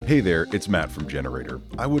Hey there, it's Matt from Generator.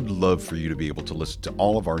 I would love for you to be able to listen to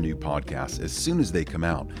all of our new podcasts as soon as they come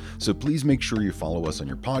out. So please make sure you follow us on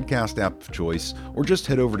your podcast app of choice, or just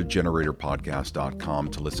head over to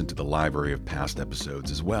generatorpodcast.com to listen to the library of past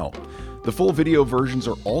episodes as well. The full video versions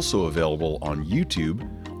are also available on YouTube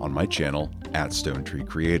on my channel at Stone Tree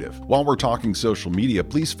Creative. While we're talking social media,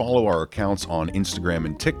 please follow our accounts on Instagram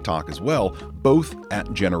and TikTok as well, both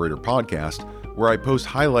at Generator Podcast, where I post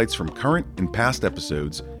highlights from current and past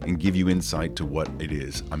episodes and give you insight to what it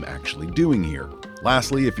is I'm actually doing here.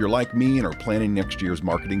 Lastly, if you're like me and are planning next year's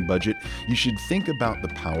marketing budget, you should think about the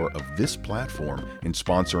power of this platform in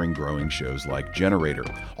sponsoring growing shows like Generator.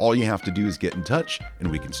 All you have to do is get in touch and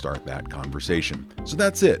we can start that conversation. So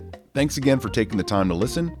that's it. Thanks again for taking the time to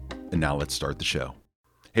listen, and now let's start the show.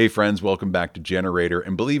 Hey friends, welcome back to Generator,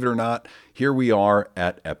 and believe it or not, here we are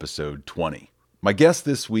at episode 20. My guest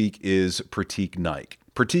this week is Pratik Naik.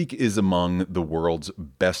 Pratik is among the world's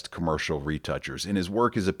best commercial retouchers, and his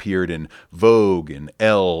work has appeared in Vogue and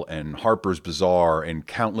Elle and Harper's Bazaar and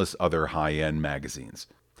countless other high-end magazines.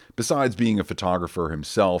 Besides being a photographer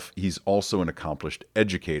himself, he's also an accomplished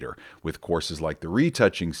educator with courses like the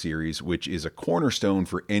Retouching series, which is a cornerstone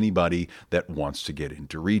for anybody that wants to get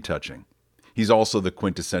into retouching. He's also the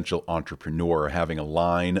quintessential entrepreneur, having a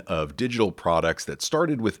line of digital products that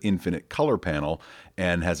started with Infinite Color Panel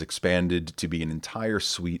and has expanded to be an entire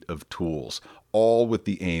suite of tools, all with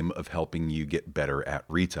the aim of helping you get better at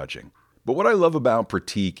retouching. But what I love about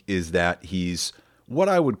Pratik is that he's what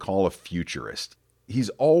I would call a futurist. He's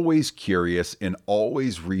always curious and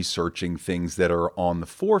always researching things that are on the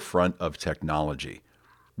forefront of technology.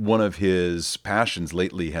 One of his passions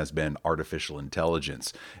lately has been artificial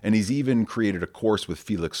intelligence, and he's even created a course with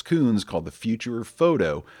Felix Kuhns called The Future of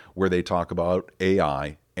Photo, where they talk about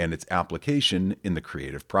AI and its application in the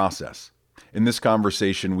creative process. In this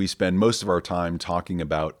conversation, we spend most of our time talking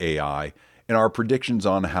about AI and our predictions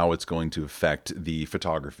on how it's going to affect the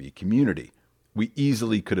photography community. We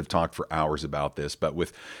easily could have talked for hours about this, but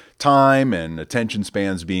with time and attention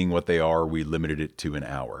spans being what they are, we limited it to an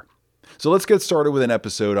hour. So let's get started with an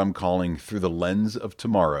episode I'm calling Through the Lens of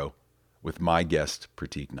Tomorrow with my guest,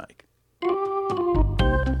 Pratik Naik.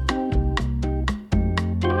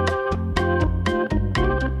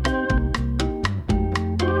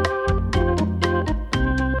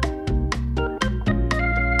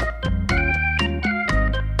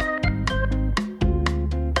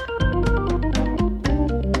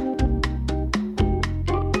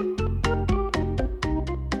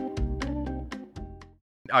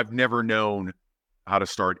 I've never known how to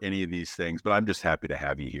start any of these things, but I'm just happy to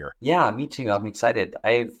have you here. Yeah, me too. I'm excited.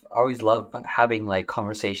 I've always loved having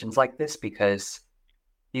conversations like this because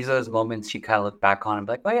these are those moments you kind of look back on and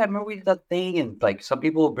be like, oh yeah, I remember we did that thing. And some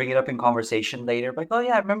people will bring it up in conversation later. Like, oh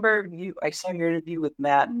yeah, I remember I saw your interview with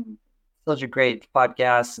Matt and such a great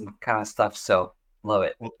podcast and kind of stuff. So love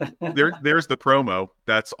it. Well, there's the promo.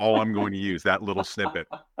 That's all I'm going to use, that little snippet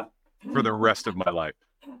for the rest of my life.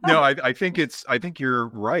 No, I think you're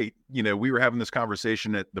right. We were having this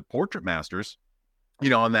conversation at the Portrait Masters,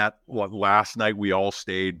 on that last night we all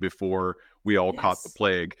stayed before we all caught the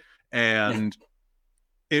plague. And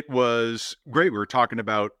it was great. We were talking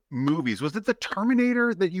about movies. Was it the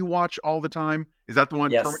Terminator that you watch all the time? Is that the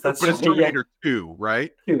one? Yes, but it's Terminator 2,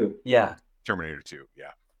 right? 2, yeah. Terminator 2,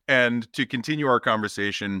 yeah. And to continue our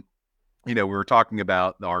conversation, we were talking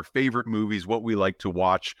about our favorite movies, what we like to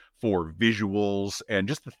watch for visuals, and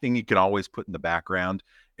just the thing you can always put in the background.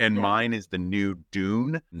 And mine is the new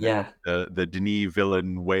Dune. Yeah. The Denis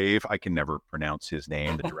Villeneuve. I can never pronounce his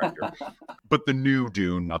name, the director. But the new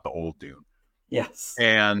Dune, not the old Dune. Yes.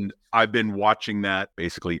 And I've been watching that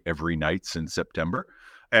basically every night since September.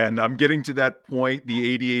 And I'm getting to that point.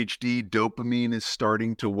 The ADHD dopamine is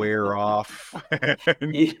starting to wear off.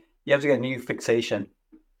 You have to get a new fixation.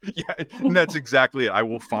 Yeah, and that's exactly it. I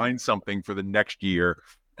will find something for the next year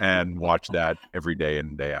and watch that every day in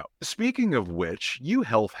and day out. Speaking of which, you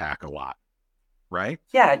health hack a lot, right?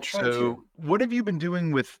 Yeah, I try to. So what have you been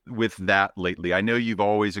doing with that lately? I know you've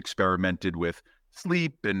always experimented with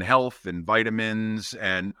sleep and health and vitamins.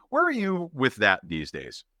 And where are you with that these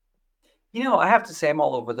days? I have to say I'm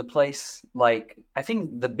all over the place. I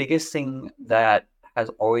think the biggest thing that has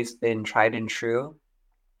always been tried and true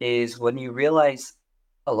is when you realize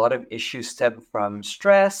a lot of issues stem from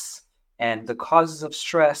stress and the causes of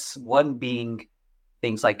stress, one being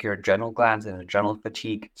things like your adrenal glands and adrenal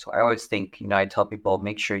fatigue. So I always think, I tell people,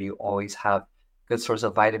 make sure you always have good source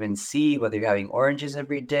of vitamin C, whether you're having oranges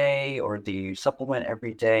every day or do you supplement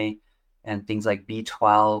every day. And things like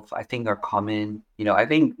B12, I think are common. I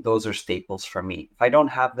think those are staples for me. If I don't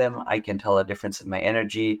have them, I can tell a difference in my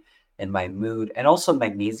energy in my mood, and also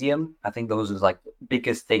magnesium. I think those are like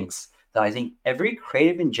biggest things that I think every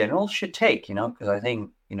creative in general should take, because I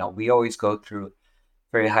think, we always go through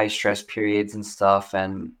very high stress periods and stuff,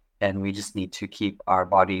 and we just need to keep our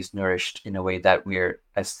bodies nourished in a way that we're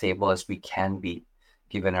as stable as we can be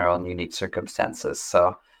given our own unique circumstances.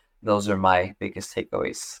 So those are my biggest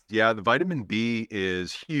takeaways. Yeah, the vitamin B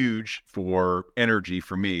is huge for energy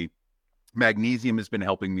for me. Magnesium has been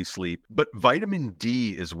helping me sleep, but vitamin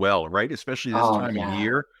D as well, right? Especially this Oh time of yeah.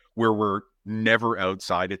 year where we're never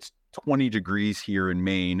outside. It's 20 degrees here in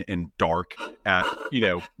Maine and dark at,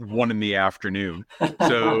 1 in the afternoon.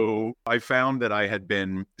 So I found that I had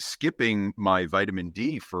been skipping my vitamin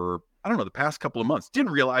D for, I don't know, the past couple of months.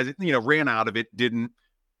 Didn't realize it, ran out of it, didn't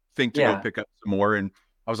think to go Yeah. pick up some more. And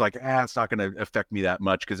I was like, it's not going to affect me that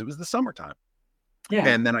much because it was the summertime. Yeah.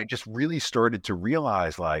 And then I just really started to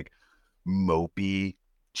realize like mopey,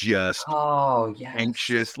 just Oh yes.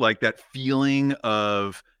 anxious, like that feeling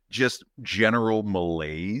of just general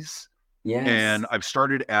malaise. Yes. And I've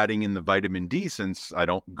started adding in the vitamin D since I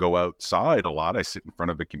don't go outside a lot. I sit in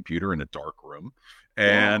front of a computer in a dark room.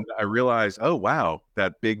 Yeah. And I realized, oh, wow,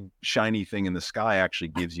 that big shiny thing in the sky actually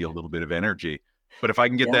gives you a little bit of energy. But if I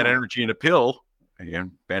can get that Yeah. energy in a pill,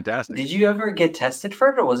 again, fantastic. Did you ever get tested for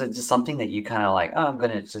it, or was it just something that you kind of like, oh, I'm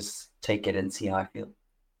gonna just take it and see how I feel?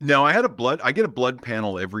 No, I get a blood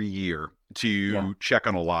panel every year Yeah. to check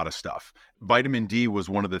on a lot of stuff. Vitamin D was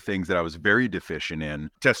one of the things that I was very deficient in.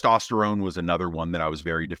 Testosterone was another one that I was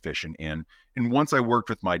very deficient in. And once I worked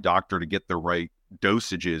with my doctor to get the right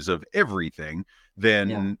dosages of everything, Yeah.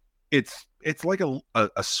 then it's like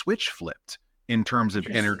a switch flipped in terms of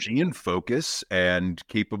Interesting. energy and focus and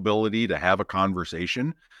capability to have a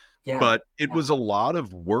conversation. Yeah. But it Yeah. was a lot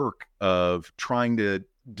of work of trying to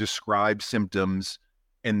describe symptoms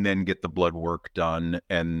and then get the blood work done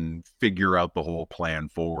and figure out the whole plan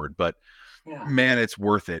forward. But Yeah. man, it's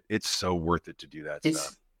worth it. It's so worth it to do that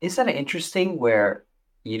stuff. Is that interesting where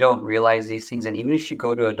you don't realize these things, and even if you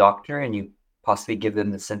go to a doctor and you possibly give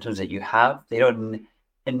them the symptoms that you have, they don't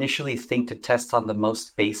initially think to test on the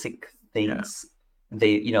most basic Yeah. things.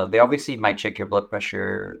 They obviously might check your blood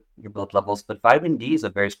pressure, your blood levels, but vitamin D is a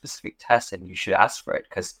very specific test, and you should ask for it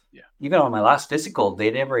because Yeah. even on my last physical,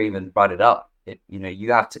 they never even brought it up.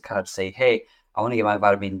 You have to kind of say, "Hey, I want to get my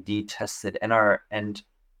vitamin D tested," and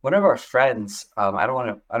one of our friends, I don't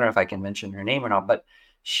know if I can mention her name or not, but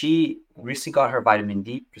she recently got her vitamin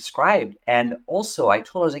D prescribed. And also I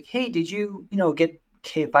told her, I was like, hey, did you, get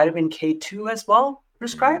vitamin K2 as well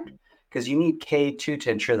prescribed? Mhm. Because you need K2 to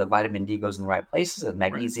ensure that vitamin D goes in the right places and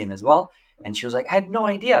Right. magnesium as well. And she was like, I had no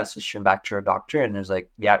idea. So she went back to her doctor and was like,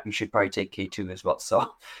 yeah, you should probably take K2 as well.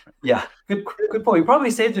 So yeah, good point. We probably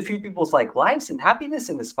saved a few people's like lives and happiness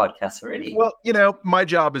in this podcast already. Well, my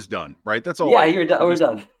job is done, right? That's all Yeah, I do. you're done. We're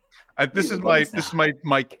done. This is Beautiful my place this is now.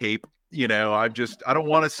 my cape. I don't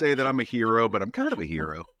want to say that I'm a hero, but I'm kind of a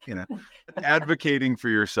hero. Advocating for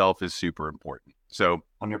yourself is super important. So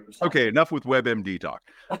 100%. okay, enough with WebMD talk.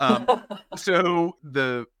 Um, so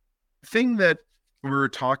the thing that we were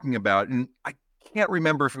talking about, and I can't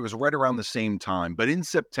remember if it was right around the same time, but in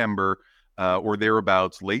September or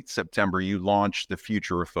thereabouts, late September, you launched the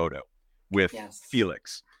Future of Photo with Yes.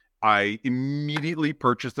 Felix. I immediately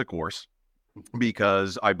purchased the course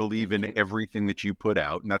because I believe Thank in you. everything that you put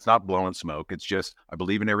out. And that's not blowing smoke. It's just, I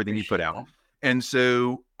believe in everything you put Appreciate out. that. And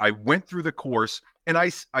so I went through the course and I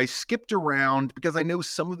skipped around because I know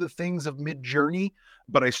some of the things of Mid-Journey,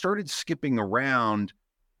 but I started skipping around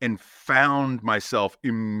and found myself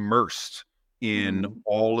immersed in Mm,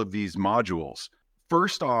 all of these modules.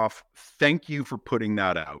 First off, thank you for putting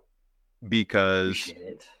that out because appreciate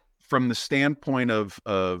it. from the standpoint of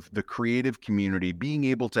the creative community, being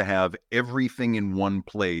able to have everything in one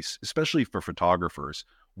place, especially for photographers,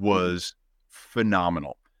 Mhm. was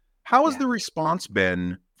phenomenal. How has Yeah. the response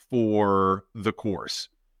been for the course?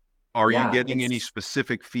 Are you Yeah. getting any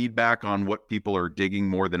specific feedback on what people are digging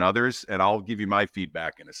more than others? And I'll give you my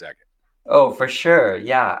feedback in a second. Oh, for sure.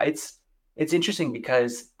 Yeah. It's interesting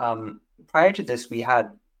because prior to this, we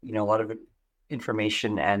had, a lot of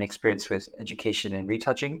information and experience with education and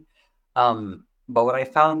retouching. But what I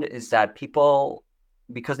found is that people,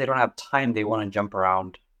 because they don't have time, they want to jump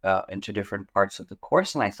around into different parts of the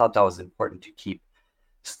course. And I thought that was important to keep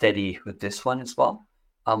steady with this one as well.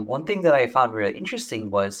 One thing that I found really interesting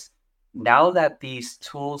was now that these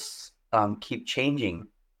tools keep changing,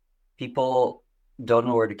 people don't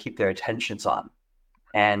know where to keep their attentions on.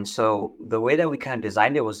 And so the way that we kind of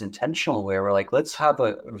designed it was intentional, where we're like, let's have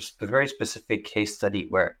a very specific case study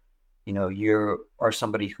where, you are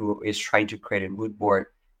somebody who is trying to create a mood board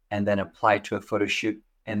and then apply to a photo shoot.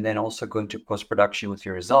 and then also go into post-production with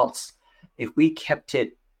your results. If we kept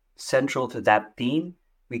it central to that theme,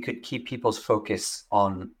 we could keep people's focus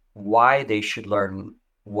on why they should learn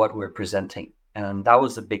what we're presenting. And that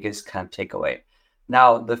was the biggest kind of takeaway.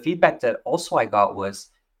 Now, the feedback that also I got was,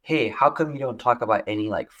 hey, how come you don't talk about any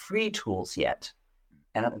like free tools yet?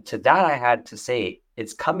 And to that, I had to say,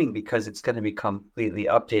 it's coming because it's going to be completely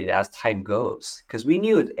updated as time goes. Because we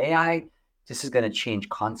knew with AI, this is going to change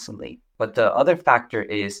constantly. But the other factor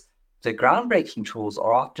is the groundbreaking tools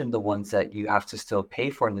are often the ones that you have to still pay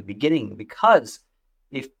for in the beginning, because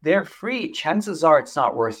if they're free, chances are it's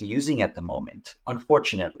not worth using at the moment,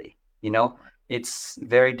 unfortunately. It's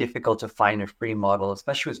very difficult to find a free model,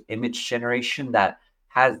 especially with image generation, that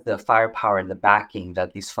has the firepower and the backing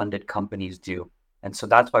that these funded companies do. And so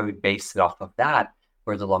that's why we based it off of that,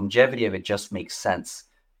 where the longevity of it just makes sense.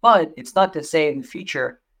 But it's not to say in the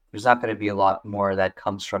future, there's not going to be a lot more that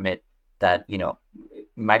comes from it that,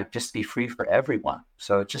 might just be free for everyone.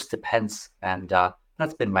 So it just depends. And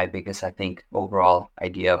that's been my biggest, I think, overall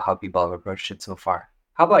idea of how people have approached it so far.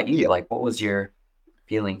 How about you? Yeah. Like, what was your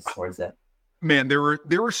feelings towards it? Man, there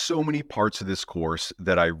were so many parts of this course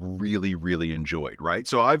that I really, really enjoyed, right?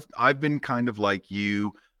 So I've been kind of like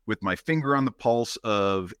you, with my finger on the pulse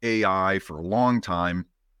of AI for a long time,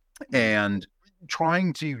 and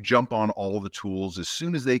trying to jump on all the tools as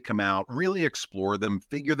soon as they come out, really explore them,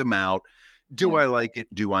 figure them out. Do Yeah. I like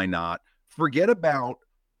it? Do I not? Forget about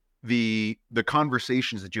the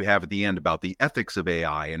conversations that you have at the end about the ethics of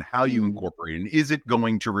AI and how you incorporate it. And is it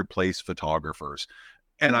going to replace photographers?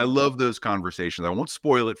 And I love those conversations. I won't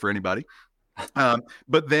spoil it for anybody.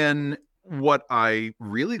 But then what I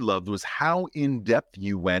really loved was how in depth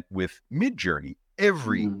you went with Midjourney.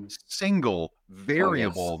 Every single Oh, yes.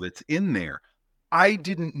 variable that's in there. I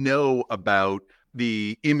didn't know about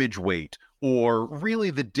the image weight, or really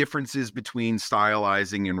the differences between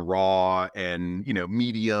stylizing and raw and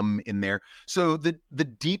medium in there. So the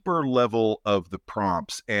deeper level of the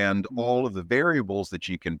prompts and all of the variables that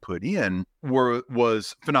you can put in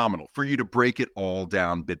was phenomenal for you to break it all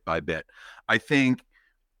down bit by bit. I think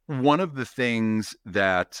one of the things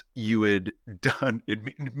that you had done, it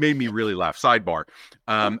made me really laugh. Sidebar.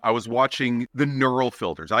 I was watching the neural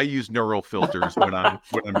filters. I use neural filters when I'm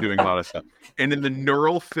doing a lot of stuff. And in the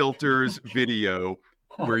neural filters video,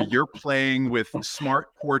 where you're playing with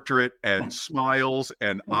smart portrait and smiles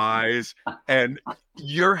and eyes, and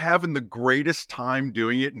you're having the greatest time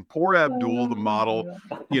doing it. And poor Abdul, the model,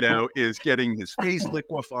 is getting his face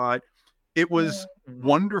liquefied. It was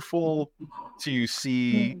wonderful to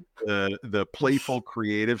see the playful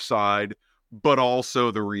creative side, but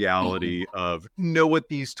also the reality of know what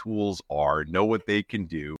these tools are, know what they can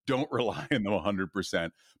do. Don't rely on them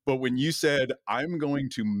 100%. But when you said, I'm going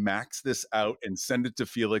to max this out and send it to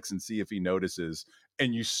Felix and see if he notices,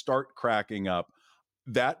 and you start cracking up,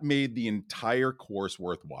 that made the entire course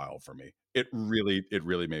worthwhile for me. It really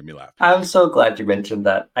made me laugh. I'm so glad you mentioned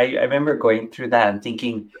that. I remember going through that and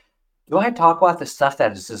thinking, do I talk about the stuff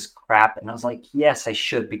that is just crap? And I was like, yes, I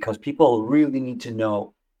should, because people really need to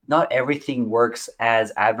know not everything works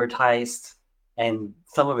as advertised. And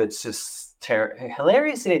some of it's just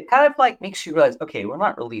hilarious. And it kind of like makes you realize, okay, we're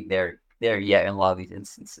not really there yet in a lot of these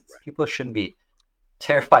instances. People shouldn't be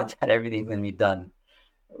terrified that everything's going to be done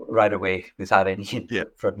right away without any Yeah.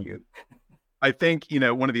 input from you. I think,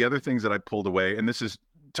 one of the other things that I pulled away, and this is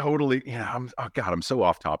totally, oh God, I'm so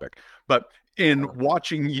off topic, but in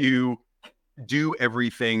watching you do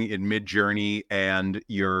everything in Midjourney, and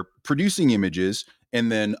you're producing images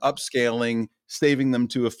and then upscaling, saving them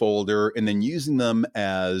to a folder, and then using them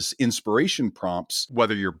as inspiration prompts,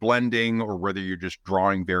 whether you're blending or whether you're just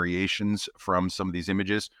drawing variations from some of these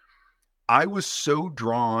images. I was so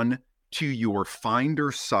drawn to your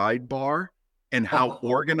Finder sidebar and how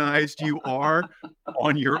organized you are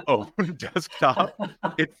on your own desktop.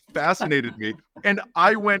 It fascinated me. And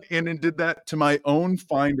I went in and did that to my own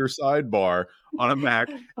Finder sidebar on a Mac.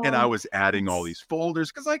 And I was adding all these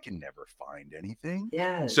folders because I can never find anything.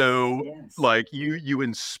 Yes. So Yes. like you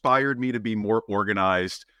inspired me to be more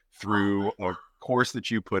organized through a course that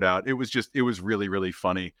you put out. It was really, really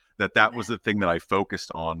funny that was the thing that I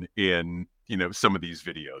focused on in, some of these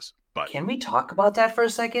videos. But Can we talk about that for a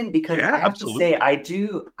second? Because yeah, I have to say,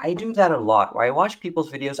 absolutely. I do that a lot, where I watch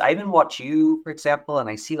people's videos. I even watch you, for example, and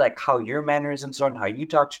I see like how your mannerisms are and how you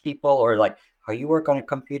talk to people, or like how you work on a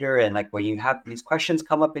computer, and like when you have these questions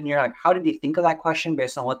come up in your, like, how did you think of that question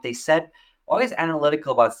based on what they said? Always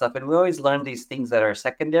analytical about stuff, and we always learn these things that are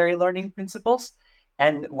secondary learning principles.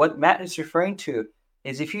 And what Matt is referring to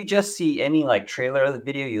is, if you just see any like trailer of the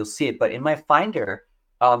video, you'll see it. But in my Finder,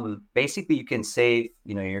 basically you can save,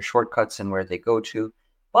 your shortcuts and where they go to.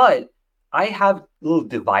 But I have little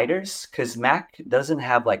dividers because Mac doesn't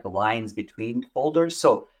have like lines between folders.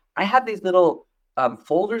 So I have these little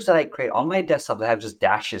folders that I create on my desktop that have just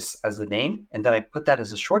dashes as the name, and then I put that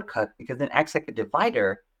as a shortcut because then it acts like a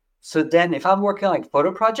divider. So then if I'm working on like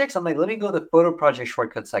photo projects, I'm like, let me go to the photo project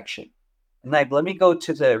shortcut section. And like, let me go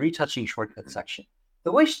to the retouching shortcut section.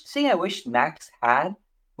 The thing I wish Macs had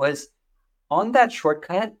was on that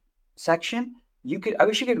shortcut section, I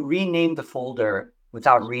wish you could rename the folder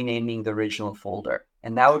without renaming the original folder,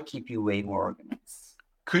 and that would keep you way more organized.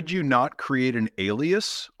 Could you not create an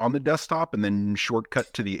alias on the desktop and then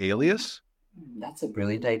shortcut to the alias? That's a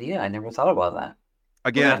brilliant idea. I never thought about that.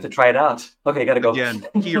 We're gonna have to Again, try it out. Okay, gotta go. again,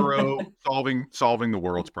 hero solving the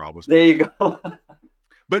world's problems. There you go.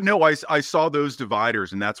 But no, I saw those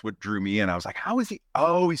dividers and that's what drew me in. I was like, how is he?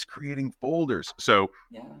 Oh, he's creating folders. So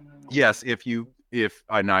Yeah. yes,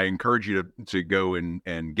 and I encourage you to go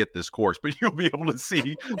and get this course, but you'll be able to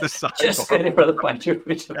see the Just sidebar. waiting for the pointer.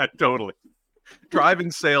 Yeah, totally.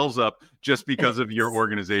 Driving sales up just because of your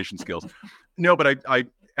organization skills. No, but I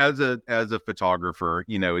as a photographer,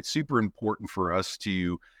 it's super important for us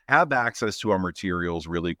to have access to our materials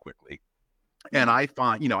really quickly. And I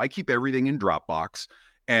find, I keep everything in Dropbox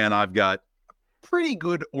and I've got pretty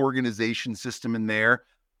good organization system in there.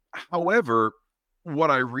 However, what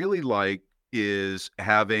I really like is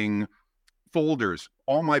having folders,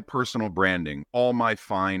 all my personal branding, all my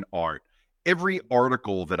fine art, every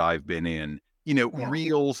article that I've been in, Yeah.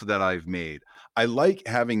 reels that I've made. I like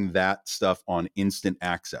having that stuff on instant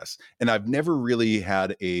access. And I've never really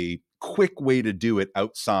had a quick way to do it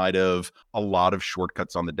outside of a lot of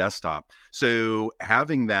shortcuts on the desktop. So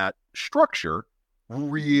having that structure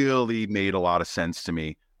really made a lot of sense to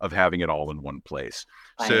me of having it all in one place.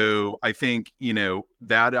 So I think,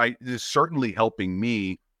 that is certainly helping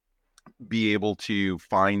me be able to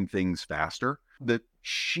find things faster. The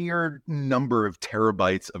sheer number of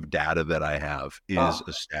terabytes of data that I have is Oh,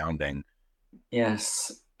 astounding.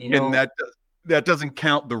 yes. And that doesn't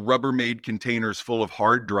count the Rubbermaid containers full of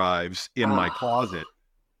hard drives in my Ah, closet.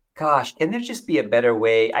 gosh, can there just be a better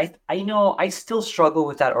way? I know I still struggle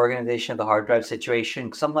with that organization of the hard drive situation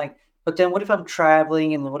because I'm like, but then what if I'm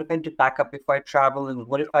traveling and what if I do backup before I travel and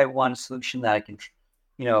what if I want a solution that I can,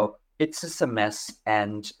 it's just a mess.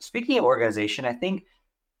 And speaking of organization, I think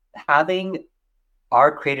having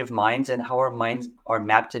our creative minds and how our minds are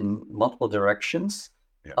mapped in multiple directions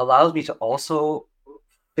Yeah. allows me to also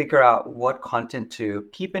figure out what content to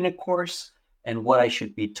keep in a course and what I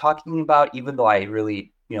should be talking about, even though I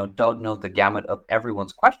really, don't know the gamut of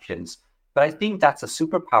everyone's questions. But I think that's a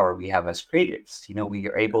superpower we have as creatives. We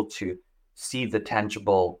are able to see the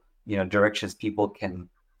tangible, directions people can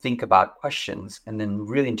think about questions and then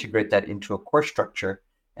really integrate that into a course structure.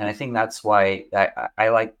 And I think that's why I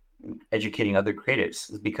like educating other creatives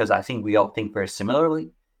is because I think we all think very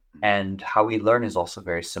similarly and how we learn is also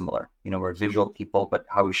very similar. We're visual people, but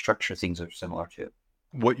how we structure things are similar too.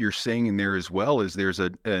 What you're saying in there as well is there's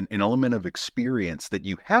an element of experience that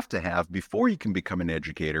you have to have before you can become an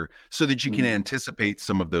educator so that you can Mm. anticipate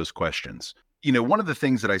some of those questions. One of the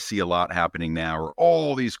things that I see a lot happening now are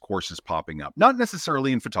all these courses popping up, not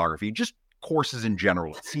necessarily in photography, just courses in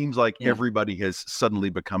general. It seems like Yeah. everybody has suddenly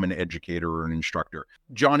become an educator or an instructor.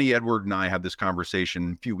 Johnny Edward and I had this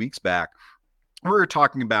conversation a few weeks back. We were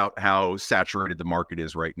talking about how saturated the market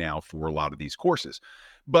is right now for a lot of these courses.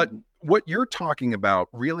 But Mhm. what you're talking about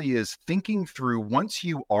really is thinking through once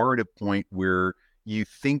you are at a point where you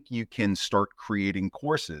think you can start creating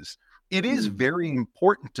courses. It is Mm. very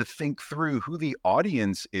important to think through who the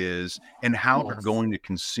audience is and how they're Yes. going to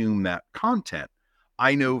consume that content.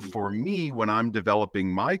 I know Mhm. for me, when I'm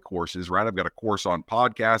developing my courses, right? I've got a course on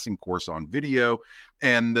podcasting, course on video,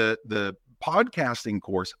 and the podcasting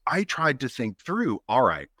course, I tried to think through, all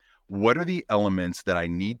right, what are the elements that I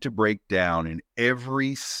need to break down in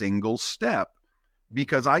every single step?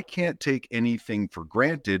 Because I can't take anything for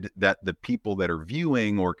granted that the people that are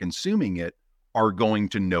viewing or consuming it are going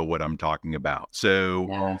to know what I'm talking about. So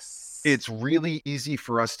Yes. it's really easy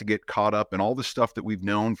for us to get caught up in all the stuff that we've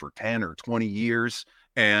known for 10 or 20 years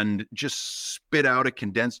and just spit out a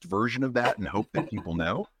condensed version of that and hope that people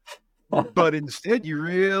know. But instead, you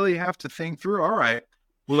really have to think through, all right,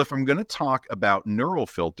 well, if I'm going to talk about neural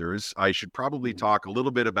filters, I should probably talk a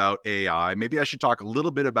little bit about AI. Maybe I should talk a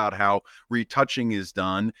little bit about how retouching is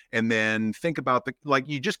done. And then think about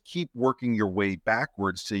you just keep working your way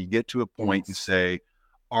backwards till you get to a point and Yes. say,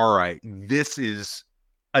 all right, this is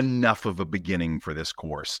enough of a beginning for this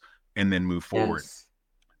course, and then move forward. Yes.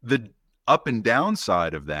 The up and down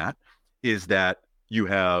side of that is that you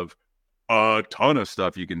have a ton of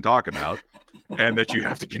stuff you can talk about, and that you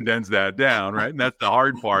have to condense that down, right? And that's the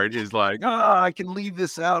hard part is like, I can leave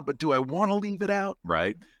this out, but do I want to leave it out?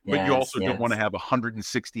 Right. But you Yes, also don't want to yes. have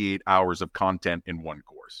 168 hours of content in one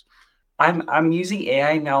course. I'm using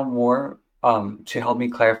AI now more to help me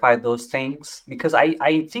clarify those things because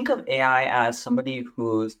I think of AI as somebody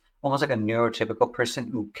who's almost like a neurotypical person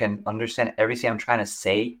who can understand everything I'm trying to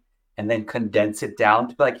say and then condense it down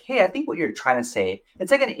to be like, hey, I think what you're trying to say. It's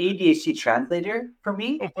like an ADHD translator for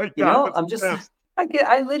me. Oh my You God, know, that's I'm the just best.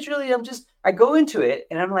 I literally I go into it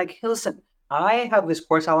and I'm like, hey, listen, I have this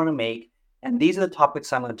course I want to make, and these are the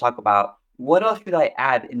topics I'm going to talk about. What else should I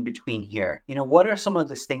add in between here? You know, what are some of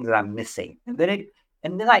these things that I'm missing? And then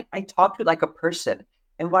I talk to it like a person.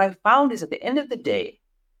 And what I found is at the end of the day,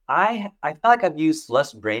 I feel like I've used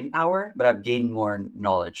less brain power, but I've gained more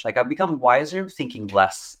knowledge. Like I've become wiser, thinking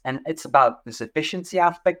less. And it's about this efficiency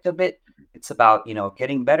aspect of it. It's about,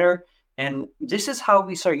 getting better. And this is how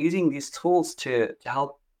we start using these tools to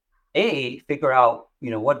help figure out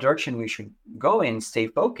what direction we should go in, stay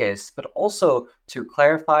focused, but also to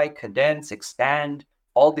clarify, condense, expand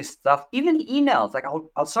all this stuff. Even emails, like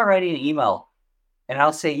I'll start writing an email and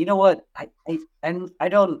I'll say, you know what,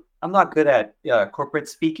 I'm not good at corporate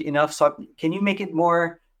speak enough, so can you make it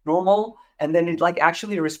more normal? And then it like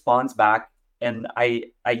actually responds back, and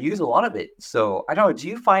I use a lot of it. So I don't know, do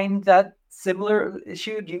you find that similar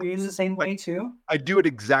issue? Do you use the same way too? I do it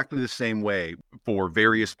exactly the same way for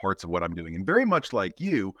various parts of what I'm doing. And very much like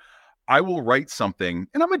you, I will write something,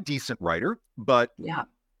 and I'm a decent writer, but Yeah.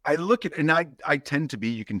 I look at, and I tend to be,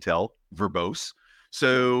 you can tell, verbose.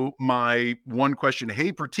 So my one question,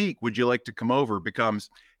 hey, Pratik, would you like to come over, becomes,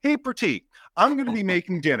 hey, Pratik, I'm going to be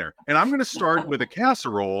making dinner and I'm going to start with a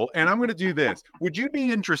casserole and I'm going to do this. Would you be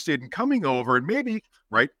interested in coming over and maybe,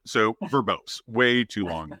 right? So verbose, way too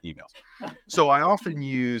long emails. So I often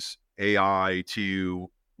use AI to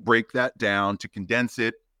break that down, to condense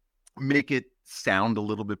it, make it sound a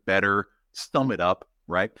little bit better, sum it up,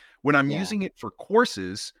 right? When I'm Yeah. using it for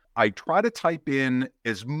courses, I try to type in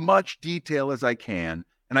as much detail as I can.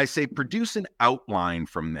 And I say, produce an outline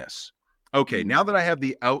from this. Okay, now that I have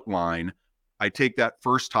the outline, I take that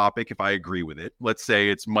first topic if I agree with it. Let's say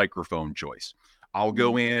it's microphone choice. I'll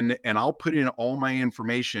go in and I'll put in all my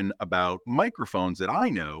information about microphones that I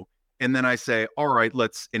know. And then I say, all right,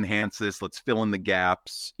 let's enhance this. Let's fill in the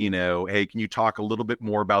gaps. Hey, can you talk a little bit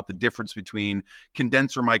more about the difference between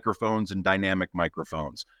condenser microphones and dynamic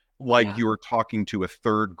microphones? Like Yeah. you were talking to a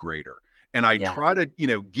third grader. And I Yeah. try to,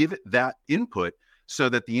 give it that input so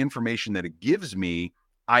that the information that it gives me,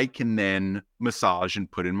 I can then massage and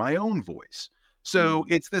put in my own voice. So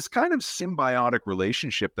Mm. it's this kind of symbiotic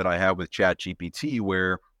relationship that I have with ChatGPT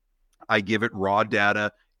where I give it raw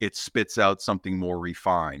data, it spits out something more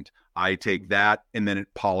refined. I take that and then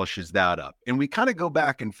it polishes that up. And we kind of go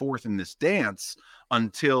back and forth in this dance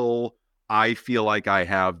until I feel like I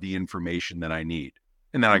have the information that I need.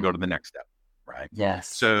 And then I go to the Mm. next step. Right. Yes.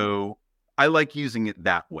 So I like using it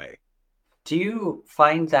that way. Do you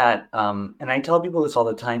find that, and I tell people this all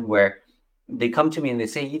the time, where they come to me and they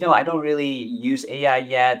say, I don't really use AI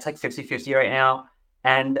yet. It's like 50-50 right now.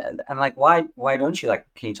 And I'm like, why don't you? Like,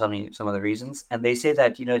 can you tell me some of the reasons? And they say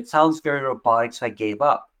that, it sounds very robotic, so I gave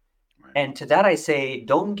up. Right. And to that I say,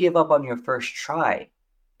 don't give up on your first try.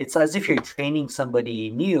 It's as if you're training somebody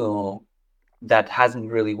new that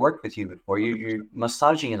hasn't really worked with you before. You're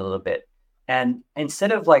massaging it a little bit. And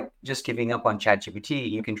instead of like just giving up on ChatGPT,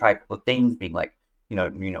 you can try a couple of things, being like,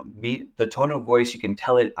 be the tone of voice. You can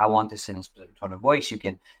tell it, I want this in a specific tone of voice. You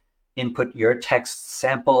can input your text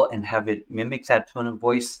sample and have it mimic that tone of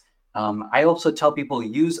voice. I also tell people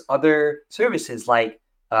use other services like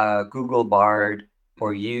Google Bard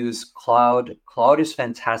or use Cloud. Cloud is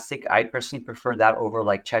fantastic. I personally prefer that over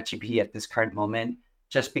like ChatGPT at this current moment,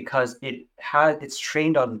 just because it's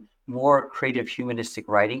trained on more creative humanistic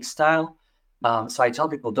writing style. So I tell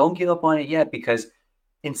people don't give up on it yet, because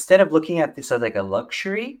instead of looking at this as like a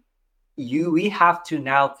luxury, we have to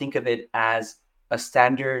now think of it as a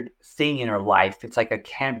standard thing in our life. It's like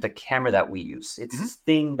the camera that we use. It's Mhm. this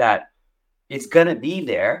thing that it's gonna be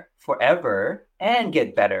there forever and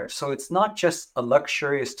get better. So it's not just a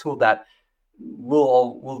luxurious tool that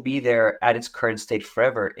will be there at its current state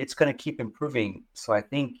forever. It's gonna keep improving. So I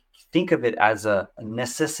think of it as a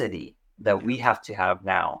necessity that Yeah. we have to have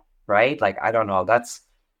now, right? Like I don't know. That's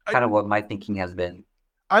I, kind of what my thinking has been.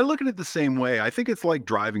 I look at it the same way. I think it's like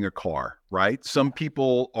driving a car, right? Some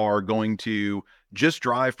people are going to just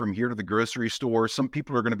drive from here to the grocery store. Some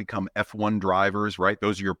people are going to become F1 drivers, right?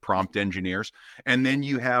 Those are your prompt engineers. And then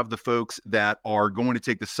you have the folks that are going to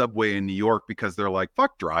take the subway in New York because they're like,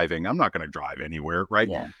 fuck driving. I'm not going to drive anywhere, right?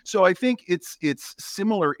 Yeah. So I think it's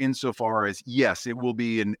similar insofar as, yes, it will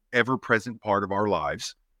be an ever-present part of our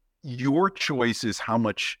lives. Your choice is how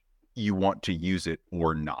much you want to use it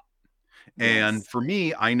or not. And Yes. for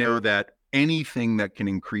me, I know that anything that can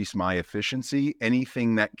increase my efficiency,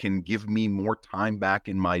 anything that can give me more time back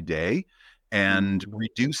in my day and Mhm.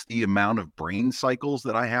 reduce the amount of brain cycles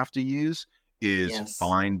that I have to use is Yes.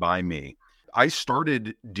 fine by me. I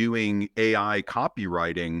started doing AI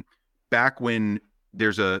copywriting back when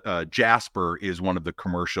there's a Jasper is one of the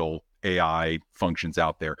commercial AI functions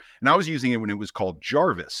out there. And I was using it when it was called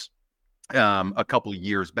Jarvis a couple of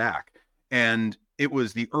years back. And it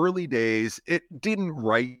was the early days. It didn't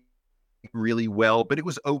write really well, but it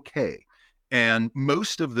was okay. And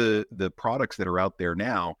most of the products that are out there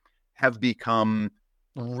now have become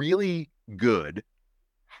really good.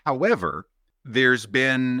 However, there's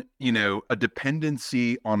been, a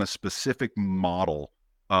dependency on a specific model,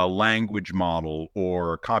 a language model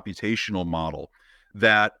or a computational model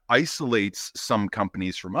that isolates some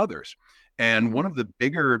companies from others. And one Mhm. of the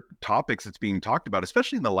bigger topics that's being talked about,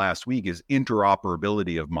 especially in the last week, is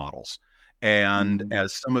interoperability of models. And Mhm.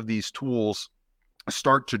 as some of these tools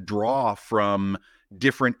start to draw from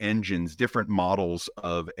different engines, different models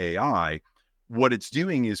of AI, what it's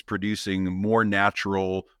doing is producing more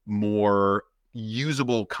natural, more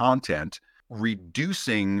usable content,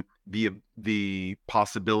 reducing the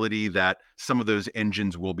possibility that some of those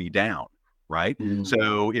engines will be down, right? Mhm.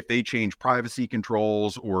 So if they change privacy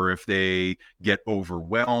controls or if they get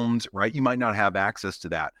overwhelmed, right, you might not have access to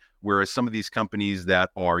that. Whereas some of these companies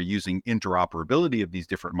that are using interoperability of these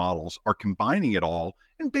different models are combining it all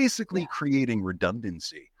and basically Yeah. creating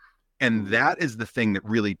redundancy. And Mhm. that is the thing that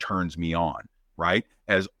really turns me on, right?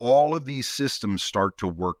 As all of these systems start to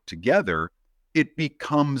work together, it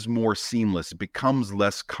becomes more seamless, it becomes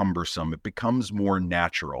less cumbersome, it becomes more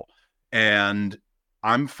natural. And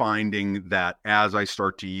I'm finding that as I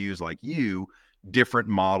start to use, like you, different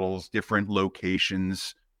models, different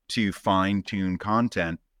locations to fine tune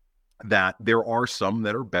content, that there are some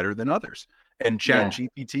that are better than others. And Chat Yeah.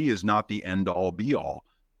 GPT is not the end all be all.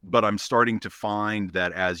 But I'm starting to find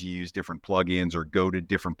that as you use different plugins or go to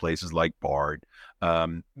different places like Bard,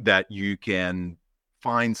 that you can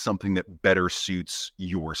find something that better suits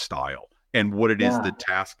your style and what it is, the Yeah.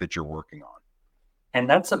 task that you're working on. And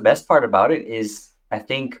that's the best part about it is I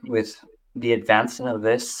think with the advancement of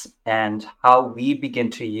this and how we begin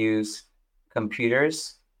to use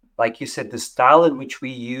computers, like you said, the style in which we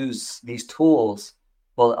use these tools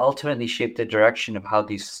will ultimately shape the direction of how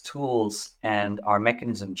these tools and our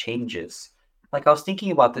mechanism changes. Like I was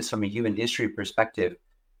thinking about this from a human history perspective.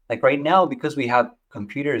 Like right now, because we have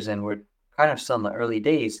computers and we're kind of still in the early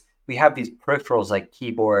days, we have these peripherals like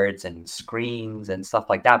keyboards and screens and stuff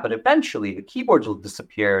like that. But eventually, the keyboards will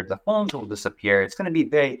disappear, the phones will disappear. It's going to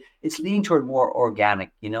be it's leading toward more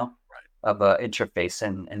organic, of a interface,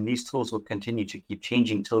 and these tools will continue to keep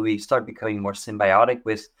changing until we start becoming more symbiotic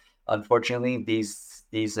with, unfortunately,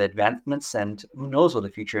 these advancements. And who knows what the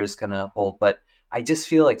future is going to hold? But I just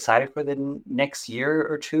feel excited for the next year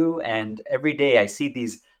or two, and every day I see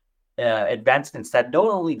these advancements that don't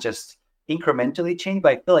only just incrementally change,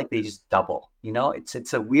 but I feel like they just double.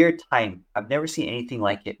 It's a weird time. I've never seen anything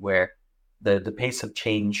like it where the pace of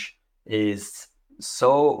change is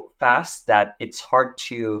so fast that it's hard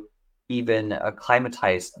to even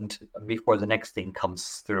acclimatize before the next thing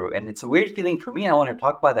comes through. And it's a weird feeling for me. I want to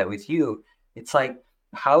talk about that with you. It's like,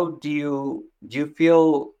 how do you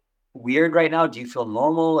feel weird right now? Do you feel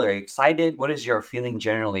normal or excited? What is your feeling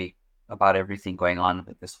generally about everything going on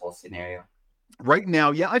with this whole scenario? Right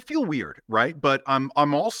now, yeah, I feel weird, right? But I'm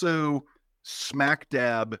also smack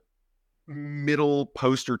dab middle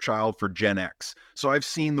poster child for Gen X. So I've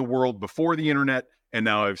seen the world before the internet and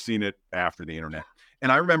now I've seen it after the internet.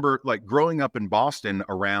 And I remember like growing up in Boston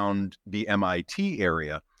around the MIT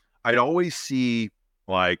area, I'd always see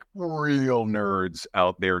like real nerds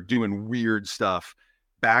out there doing weird stuff.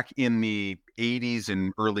 Back in the 80s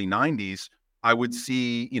and early 90s, I would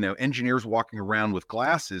see, engineers walking around with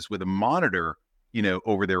glasses with a monitor,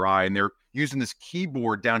 over their eye, and they're using this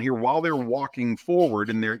keyboard down here while they're walking forward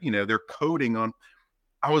and they're coding on.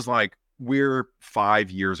 I was like, we're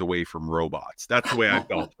 5 years away from robots. That's the way I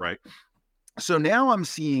felt, right? So now I'm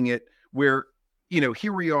seeing it where,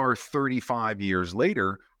 here we are 35 years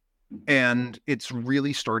later. And it's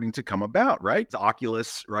really starting to come about, right? It's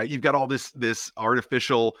Oculus, right? You've got all this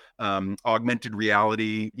artificial augmented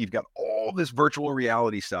reality. You've got all this virtual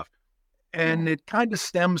reality stuff. And it kind of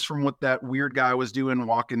stems from what that weird guy was doing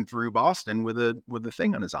walking through Boston with a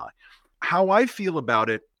thing on his eye. How I feel about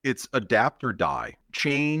it, it's adapt or die,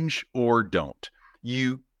 change or don't.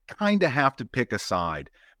 You kind of have to pick a side.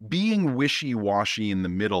 Being wishy-washy in the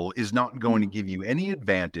middle is not going to give you any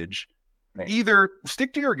advantage. Right. Either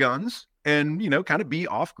stick to your guns and, kind of be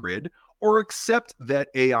off grid, or accept that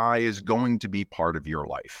AI is going to be part of your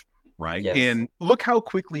life. Right. Yes. And look how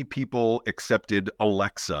quickly people accepted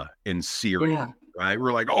Alexa and Siri. Yeah. Right.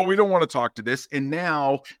 We're like, oh, we don't want to talk to this. And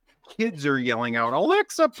now kids are yelling out,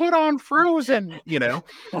 Alexa, put on Frozen.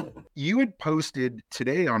 You had posted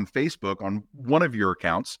today on Facebook on one of your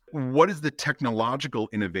accounts. What is the technological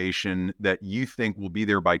innovation that you think will be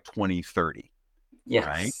there by 2030?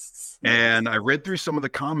 Right. Yes. And I read through some of the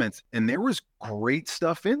comments, and there was great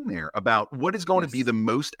stuff in there about what is going to be the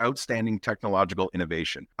most outstanding technological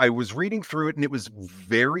innovation. I was reading through it, and it was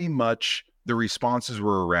very much the responses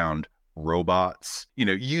were around robots,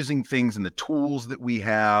 using things in the tools that we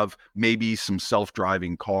have, maybe some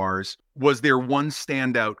self-driving cars. Was there one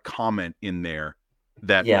standout comment in there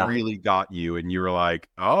that Yeah. really got you, and you were like,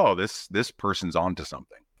 oh, this person's onto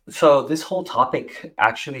something? So this whole topic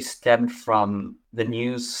actually stemmed from the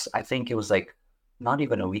news. I think it was like not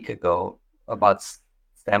even a week ago about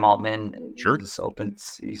Sam Altman, Sure. this open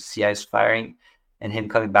CI's firing, and him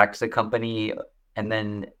coming back to the company, and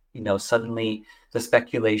then suddenly the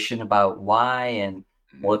speculation about why and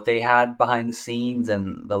what they had behind the scenes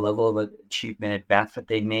and the level of achievement advancement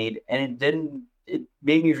they made, and it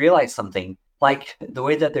made me realize something. Like the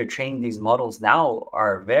way that they're training these models now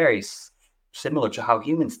are very similar to how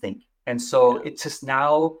humans think. And so it's just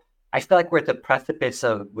now, I feel like we're at the precipice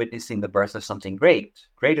of witnessing the birth of something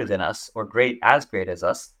greater than us, or great as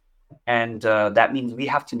us. And that means we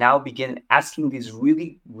have to now begin asking these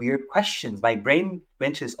really weird questions. My brain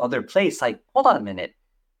went to this other place, like, hold on a minute.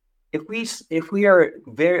 If we are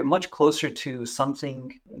very much closer to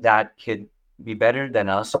something that could be better than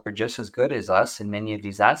us or just as good as us in many of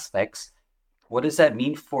these aspects, what does that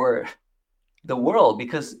mean for the world?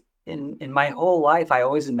 Because in my whole life, I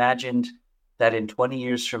always imagined that in 20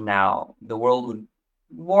 years from now, the world would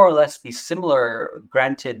more or less be similar,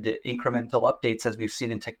 granted incremental updates as we've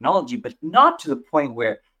seen in technology, but not to the point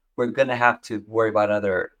where we're going to have to worry about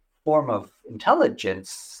another form of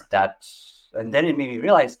intelligence. And then it made me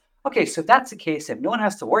realize, okay, so if that's the case, if no one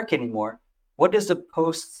has to work anymore, what does the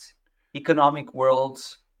post-economic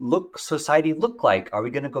society look like? Are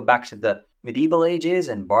we going to go back to the medieval ages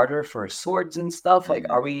and barter for swords and stuff? Like,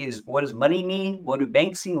 what does money mean? What do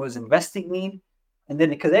banks mean? What does investing mean? And then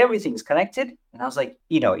because everything's connected, and I was like,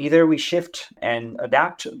 either we shift and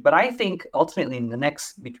adapt. But I think ultimately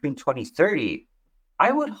between 2030,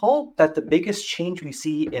 I would hope that the biggest change we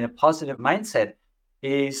see in a positive mindset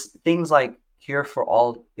is things like cure for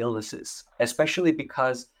all illnesses, especially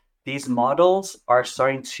because these models are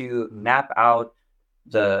starting to map out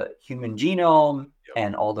the human genome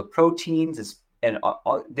and all the proteins, and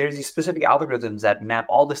there's these specific algorithms that map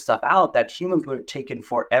all this stuff out that humans would have taken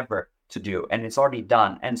forever to do, and it's already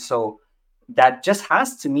done. And so that just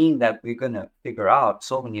has to mean that we're going to figure out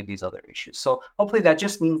so many of these other issues. So hopefully that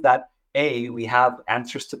just means that we have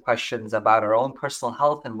answers to questions about our own personal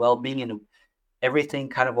health and well-being, and everything,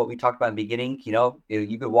 kind of what we talked about in the beginning.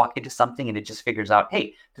 You could walk into something and it just figures out,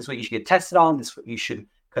 hey, this is what you should get tested on, this is what you should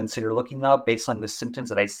consider looking up based on the symptoms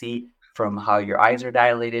that I see from how your eyes are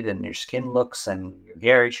dilated and your skin looks and your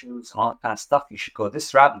hair issues and all that kind of stuff. You should go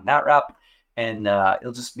this route and that route, and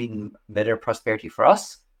it'll just mean better prosperity for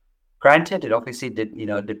us. Granted, it obviously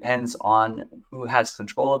depends on who has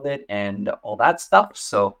control of it and all that stuff.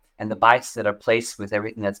 So, and the biases that are placed with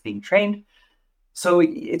everything that's being trained. So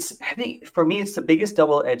I think for me, it's the biggest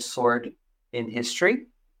double-edged sword in history.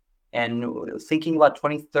 And thinking about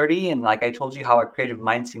 2030, and like I told you, how our creative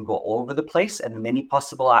minds can go all over the place and many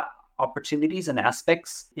possible opportunities and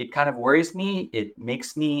aspects, it kind of worries me. It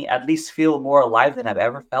makes me at least feel more alive than I've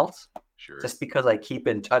ever felt. Sure. Just because I keep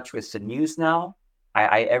in touch with the news now.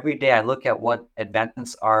 I every day I look at what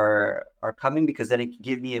advancements are coming, because then it can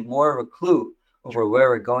give me more of a clue over where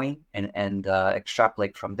we're going and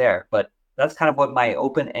extrapolate from there. But that's kind of what my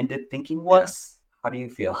open-ended thinking was. Yeah. How do you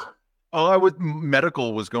feel? Oh,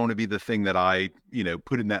 medical was going to be the thing that I,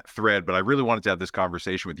 put in that thread, but I really wanted to have this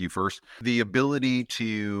conversation with you first. The ability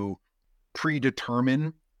to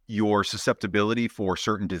predetermine your susceptibility for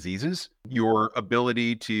certain diseases, your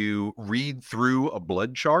ability to read through a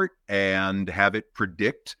blood chart and have it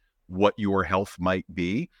predict what your health might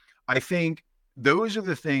be. I think those are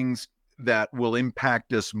the things that will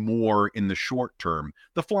impact us more in the short term.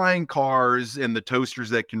 The flying cars and the toasters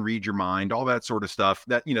that can read your mind, all that sort of stuff,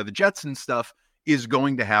 that, the Jetson stuff is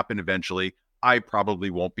going to happen eventually. I probably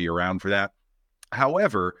won't be around for that.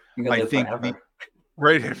 However, You're gonna I live think forever.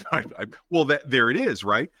 right. Well, there it is,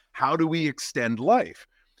 right? How do we extend life?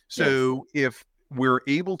 Yes. So if we're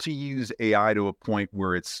able to use AI to a point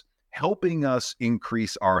where it's helping us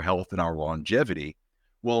increase our health and our longevity,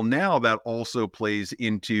 well, now that also plays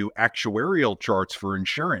into actuarial charts for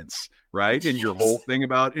insurance, right? And your whole Yes. thing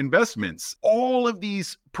about investments, all of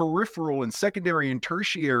these peripheral and secondary and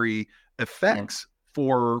tertiary Yeah. effects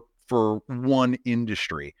for one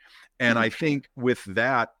industry. And I Mhm. think with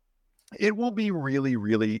that, it will be really,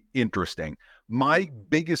 really interesting. My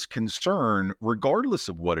biggest concern, regardless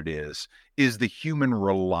of what it is the human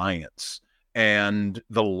reliance and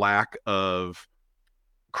the lack of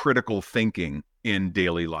critical thinking in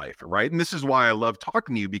daily life, right? And this is why I love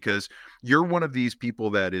talking to you, because you're one of these people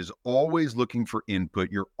that is always looking for input.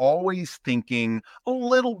 You're always thinking a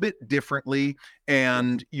little bit differently,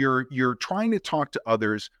 and you're trying to talk to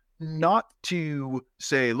others, not to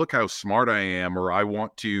say, look how smart I am, or I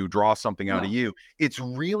want to draw something out of No. you. It's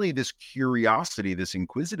really this curiosity, this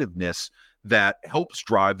inquisitiveness that helps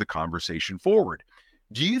drive the conversation forward.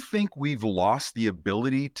 Do you think we've lost the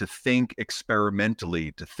ability to think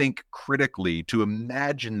experimentally, to think critically, to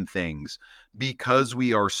imagine things because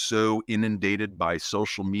we are so inundated by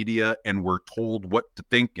social media and we're told what to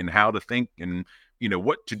think and how to think and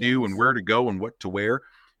what to do and Yes. where to go and what to wear?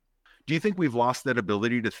 Do you think we've lost that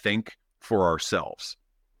ability to think for ourselves?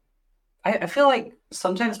 I feel like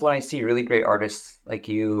sometimes when I see really great artists like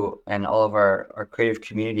you and all of our creative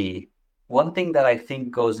community, one thing that I think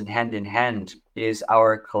goes in hand is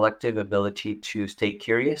our collective ability to stay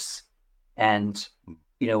curious. And,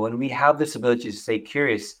 when we have this ability to stay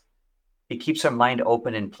curious, it keeps our mind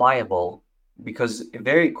open and pliable because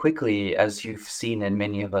very quickly, as you've seen and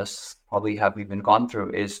many of us probably have even gone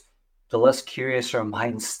through, is the less curious our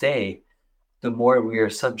minds stay, the more we are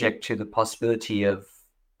subject to the possibility of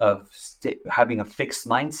having a fixed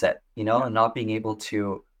mindset, and not being able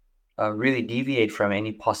to really deviate from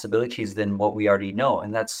any possibilities than what we already know.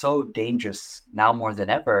 And that's so dangerous now more than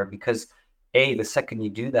ever because the second you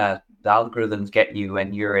do that, the algorithms get you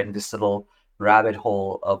and you're in this little rabbit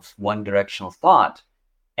hole of one directional thought.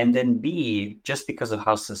 And then B, just because of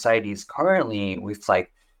how society is currently with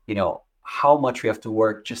how much we have to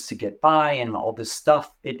work just to get by and all this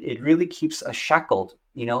stuff, it really keeps us shackled,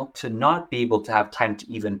 to not be able to have time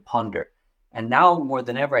to even ponder. And now more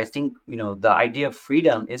than ever, I think, the idea of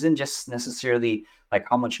freedom isn't just necessarily like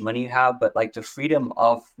how much money you have, but like the freedom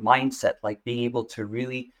of mindset, like being able to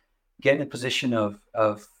really get in a position of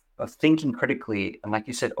thinking critically and, like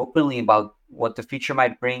you said, openly about what the future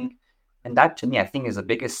might bring. And that to me, I think is the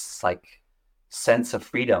biggest like sense of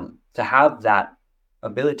freedom to have that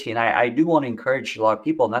ability. And I do want to encourage a lot of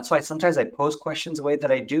people. And that's why sometimes I pose questions the way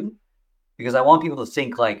that I do, because I want people to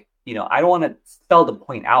think like, I don't want to spell the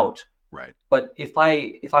point out, Right. but if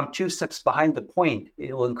I'm two steps behind the point,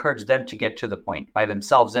 it will encourage them to get to the point by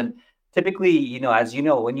themselves. And typically, as you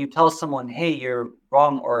know, when you tell someone, hey, you're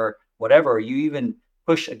wrong or whatever, you even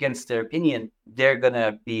push against their opinion, they're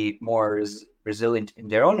gonna be more resilient in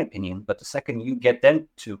their own opinion. But the second you get them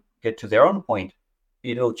to get to their own point,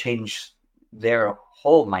 it'll change their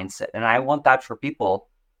whole mindset. And I want that for people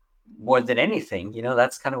more than anything.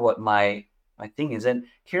 That's kind of what my thing is. And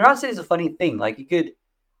curiosity is a funny thing. Like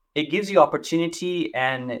it gives you opportunity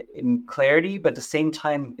and clarity, but at the same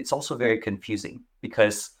time, it's also very confusing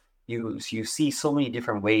because you see so many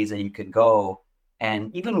different ways that you could go.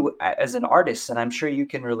 And even as an artist, and I'm sure you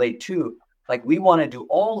can relate too, like we want to do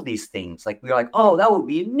all these things. Like we're like, oh, that would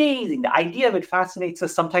be amazing. The idea of it fascinates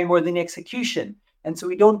us sometimes more than the execution. And so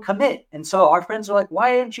we don't commit. And so our friends are like,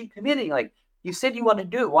 why aren't you committing? Like you said you want to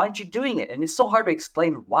do it. Why aren't you doing it? And it's so hard to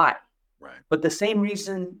explain why. Right. But the same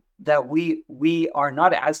reason that we are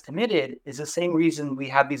not as committed is the same reason we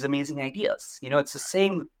have these amazing ideas. It's the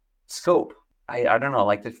same scope. I don't know,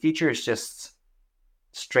 like the future is just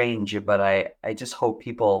strange, but I just hope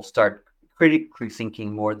people start critically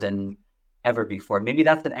thinking more than ever before. Maybe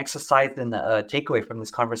that's an exercise and a takeaway from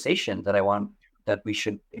this conversation that I want that we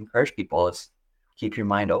should encourage people is keep your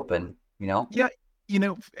mind open. Yeah,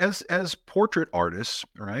 as portrait artists,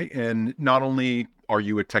 right? And not only are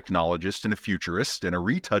you a technologist and a futurist and a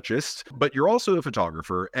retouchist, but you're also a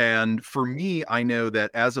photographer. And for me, I know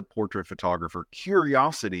that as a portrait photographer,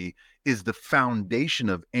 curiosity is the foundation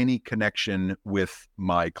of any connection with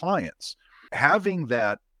my clients. Having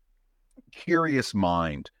that curious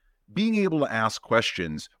mind, being able to ask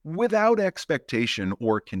questions without expectation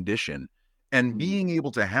or condition, and being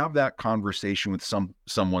able to have that conversation with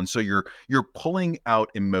someone. So you're pulling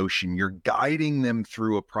out emotion, you're guiding them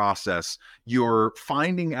through a process, you're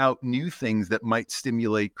finding out new things that might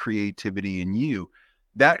stimulate creativity in you.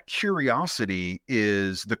 That curiosity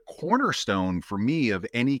is the cornerstone for me of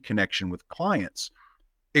any connection with clients.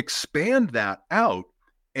 Expand that out,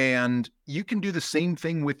 and you can do the same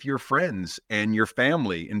thing with your friends and your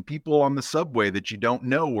family and people on the subway that you don't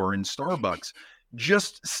know, or in Starbucks.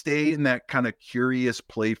 Just stay in that kind of curious,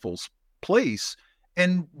 playful place,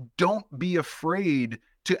 and don't be afraid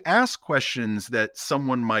to ask questions that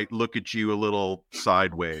someone might look at you a little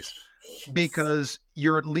sideways, because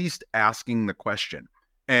you're at least asking the question.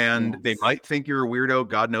 And they might think you're a weirdo.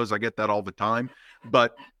 God knows I get that all the time.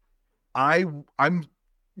 But I'm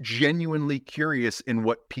genuinely curious in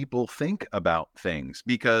what people think about things,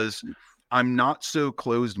 because I'm not so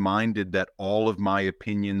closed-minded that all of my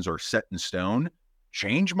opinions are set in stone.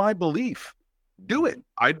 Change my belief. Do it.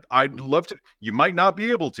 I'd love to. You might not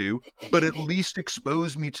be able to, but at least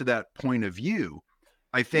expose me to that point of view.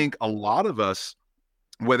 I think a lot of us,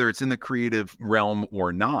 whether it's in the creative realm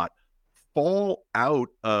or not, fall out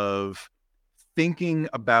of thinking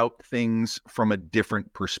about things from a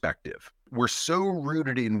different perspective. We're so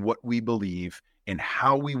rooted in what we believe and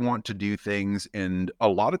how we want to do things, and a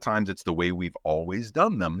lot of times it's the way we've always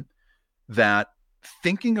done them, that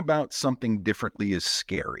thinking about something differently is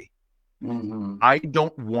scary. I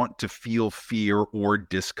don't want to feel fear or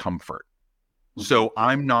discomfort, so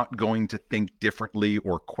I'm not going to think differently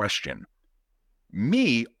or question.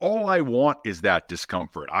 Me, all I want is that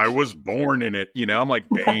discomfort. I was born in it. I'm like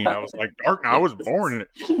Bane. I was like Dark. I was born in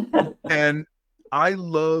it. And I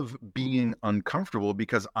love being uncomfortable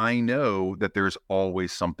because I know that there's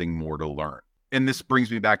always something more to learn. And this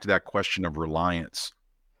brings me back to that question of reliance.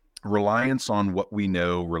 Reliance on what we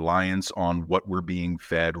know, reliance on what we're being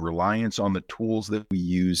fed, reliance on the tools that we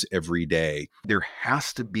use every day. There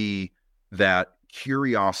has to be that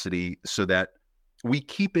curiosity so that we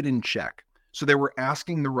keep it in check, so that we're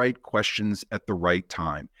asking the right questions at the right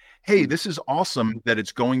time. Hey, this is awesome that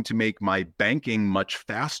it's going to make my banking much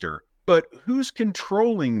faster, but who's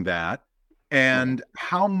controlling that? And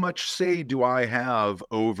how much say do I have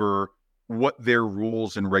over what their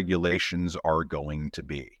rules and regulations are going to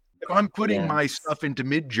be? If I'm putting my stuff into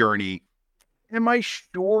Midjourney, am I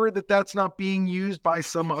sure that that's not being used by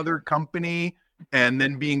some other company and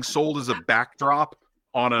then being sold as a backdrop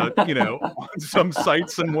on on some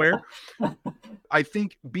site somewhere? I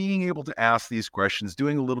think being able to ask these questions,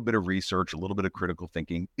 doing a little bit of research, a little bit of critical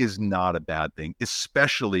thinking is not a bad thing,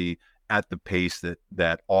 especially at the pace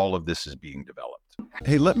that all of this is being developed.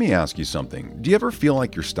 Hey, let me ask you something. Do you ever feel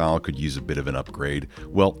like your style could use a bit of an upgrade?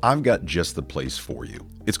 Well, I've got just the place for you.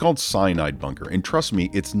 It's called Cyanide Bunker, and trust me,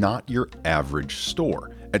 it's not your average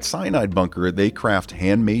store. At Cyanide Bunker, they craft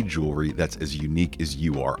handmade jewelry that's as unique as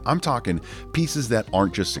you are. I'm talking pieces that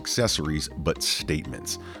aren't just accessories, but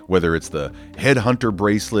statements. Whether it's the headhunter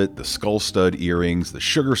bracelet, the skull stud earrings, the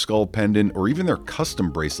sugar skull pendant, or even their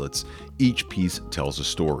custom bracelets, each piece tells a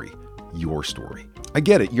story. Your story. I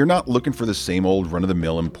get it, you're not looking for the same old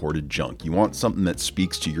run-of-the-mill imported junk. You want something that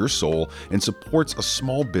speaks to your soul and supports a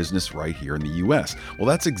small business right here in the US. Well,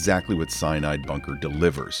 that's exactly what Cyanide Bunker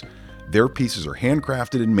delivers. Their pieces are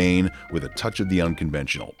handcrafted in Maine with a touch of the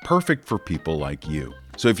unconventional, perfect for people like you.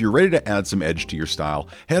 So if you're ready to add some edge to your style,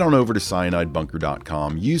 head on over to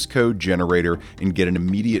cyanidebunker.com, use code GENERATOR, and get an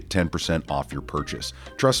immediate 10% off your purchase.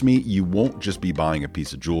 Trust me, you won't just be buying a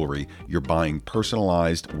piece of jewelry, you're buying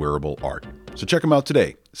personalized wearable art. So check them out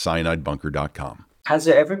today, cyanidebunker.com. Has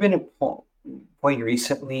there ever been a point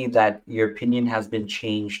recently that your opinion has been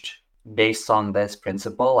changed based on this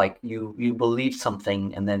principle? Like you believed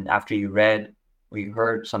something, and then after you read or you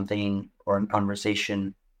heard something or in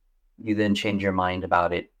conversation, you then change your mind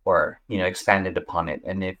about it, or expanded upon it.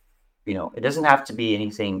 And if it doesn't have to be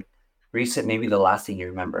anything recent, maybe the last thing you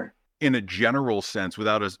remember. In a general sense,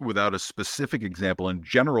 without a specific example, in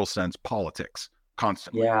general sense, politics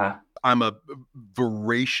constantly. Yeah. I'm a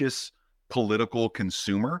voracious political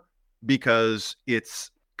consumer because it's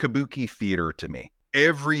kabuki theater to me.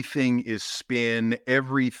 Everything is spin,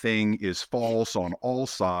 everything is false on all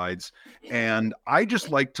sides, and I just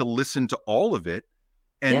like to listen to all of it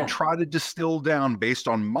and try to distill down based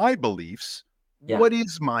on my beliefs. What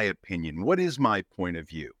is my opinion? What is my point of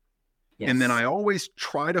view? And then I always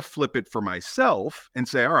try to flip it for myself and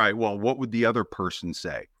say, all right, well, what would the other person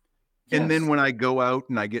say? And then when I go out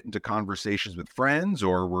and I get into conversations with friends,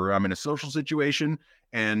 or where I'm in a social situation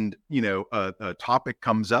and, a topic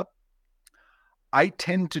comes up, I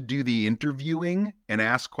tend to do the interviewing and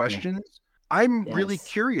ask questions. I'm really Yes.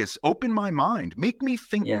 curious. Open my mind. Make me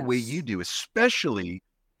think the way you Yes. do, especially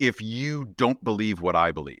if you don't believe what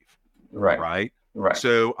I believe. Right. Right. Right.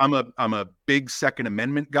 So I'm a big Second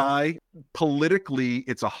Amendment guy. Politically,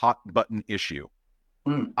 it's a hot button issue.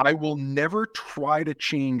 Mm. I will never try to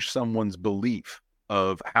change someone's belief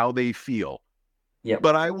of how they feel, Yep.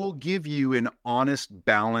 but I will give you an honest,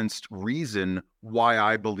 balanced reason why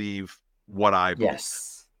I believe what I believe.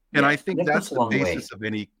 Yes. And I Yeah. think That that's goes a the long way. basis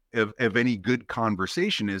of any good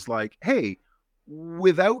conversation is like, hey,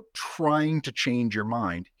 without trying to change your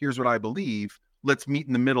mind, here's what I believe. Let's meet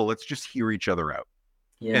in the middle. Let's just hear each other out.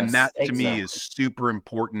 And Yes. that to me is Exactly. super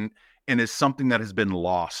important and is something that has been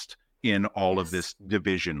lost in all of Yes. this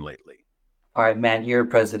division lately. All right, man. You're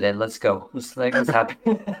president. Let's go. Let's make this happen.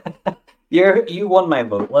 You won my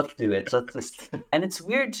vote. Let's do it. Let's just. And it's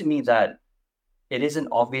weird to me that it isn't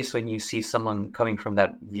obvious when you see someone coming from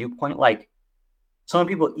that viewpoint. Like some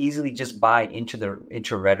people easily just buy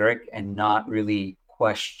into rhetoric and not really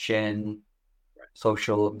question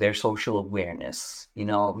their social awareness. And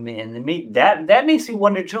that makes me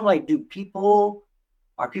wonder too. Like,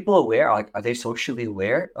 are people aware? Like, are they socially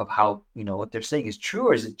aware of how what they're saying is true,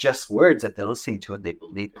 or is it just words that they're listening to and they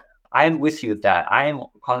believe it? I am with you with that. I am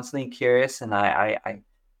constantly curious, and I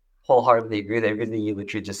wholeheartedly agree with everything you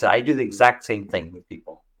literally just said. I do the exact same thing with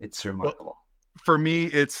people. It's Well, remarkable. for me,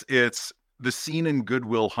 it's the scene in Good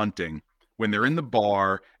Will Hunting when they're in the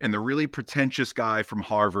bar and the really pretentious guy from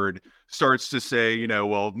Harvard starts to say,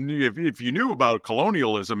 well, if you knew about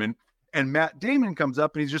colonialism and Matt Damon comes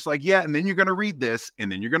up and he's just like, yeah, and then you're going to read this,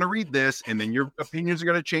 and then you're going to read this, and then your opinions are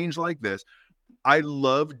going to change like this. I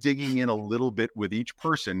love digging in a little bit with each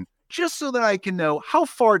person just so that I can know how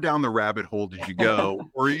far down the rabbit hole did you go,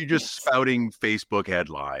 or are you just Yes, spouting Facebook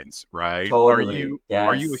headlines, right? totally.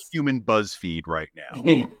 Are you a Yes. human BuzzFeed right now?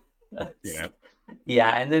 You Yes. know,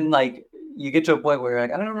 Yeah, and then like you get to a point where you're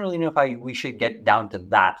like, I don't really know if we should get down to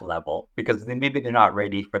that level because then maybe they're not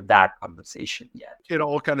ready for that conversation yet. it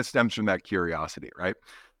all kind of stems from that curiosity, right?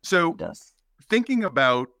 So It does. thinking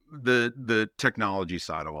about the technology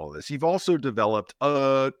side of all this, you've also developed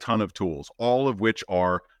a ton of tools, all of which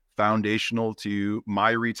are foundational to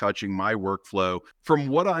my retouching, my workflow. From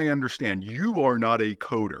what I understand, you are not a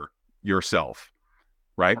coder yourself,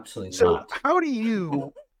 right? Absolutely So not. how do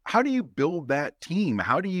you build that team?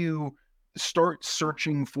 How do you start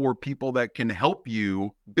searching for people that can help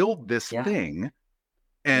you build this Yeah. thing Yeah.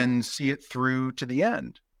 and see it through to the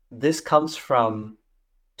end? This comes from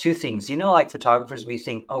two things. Like photographers, we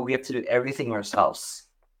think, oh, we have to do everything ourselves.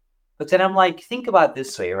 But then I'm like, think about it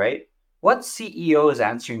this way, right? What CEO is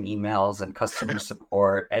answering emails and customer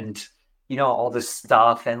support and all this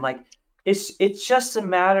stuff? And like it's just a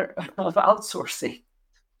matter of outsourcing.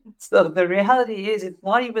 So the reality is it's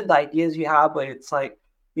not even the ideas you have, but it's like,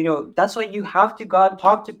 that's why you have to go out and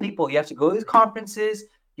talk to people. You have to go to these conferences,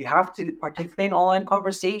 you have to participate in online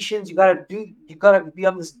conversations, you gotta be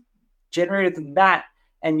on this generated than that.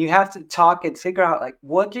 And you have to talk and figure out like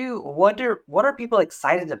what are people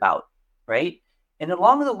excited about, right? And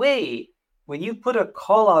along the way, when you put a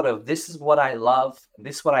call out of this is what I love,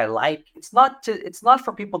 this is what I like, it's not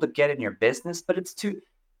for people to get in your business, but it's to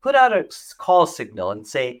put out a call signal and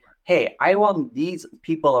say, hey, I want these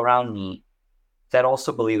people around me that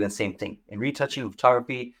also believe in the same thing in retouching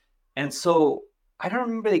photography. And so I don't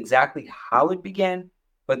remember exactly how it began,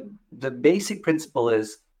 but the basic principle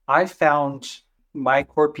is I found my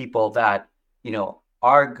core people that,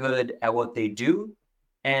 are good at what they do.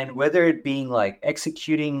 And whether it being like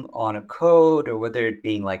executing on a code or whether it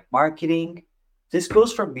being like marketing, this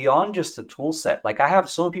goes from beyond just the tool set. Like I have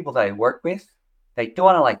so many people that I work with that don't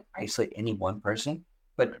want to like isolate any one person,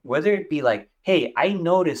 but whether it be like, hey, I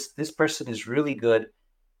noticed this person is really good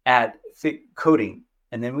at coding.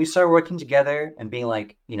 And then we started working together and being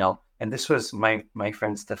like, and this was my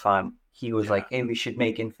friend Stefan. He was Yeah. like, hey, we should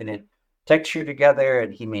make Infinite Texture together.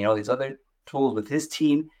 And he made all these other tools with his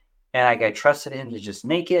team. And I trusted him to just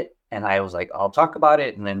make it. And I was like, I'll talk about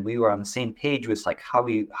it. And then we were on the same page with like how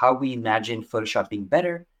we imagine Photoshop being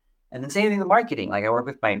better. And then same thing with marketing. Like I work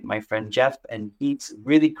with my friend Jeff, and he's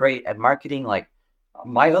really great at marketing. Like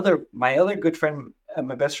my other good friend,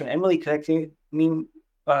 my best friend Emily, connected me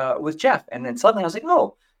with Jeff, and then suddenly I was like,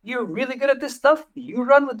 "Oh, you're really good at this stuff. You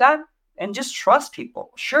run with that, and just trust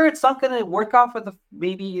people. Sure, it's not going to work out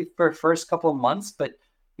maybe for first couple of months, but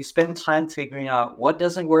you spend time figuring out what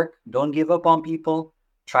doesn't work. Don't give up on people.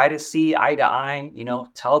 Try to see eye to eye.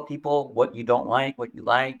 Tell people what you don't like, what you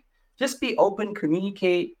like. Just be open,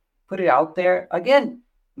 communicate, put it out there. Again,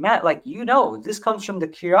 Matt, like this comes from the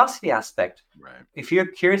curiosity aspect. Right. If you're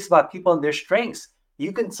curious about people and their strengths,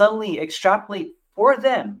 you can suddenly extrapolate for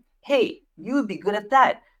them hey, you would be good at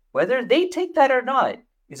that. Whether they take that or not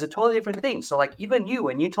is a totally different thing. So like even you,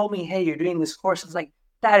 when you told me, hey, you're doing this course, it's like,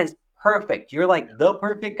 that is perfect. You're like the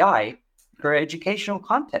perfect guy for educational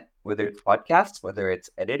content, whether it's podcasts, whether it's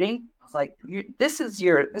editing. It's like this is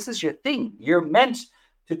your thing. You're meant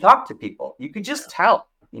to talk to people. You could just tell,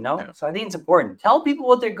 Yeah. So I think it's important. Tell people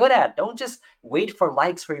what they're good at. Don't just wait for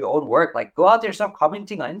likes for your own work. Like go out there, start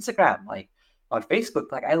commenting on Instagram, like on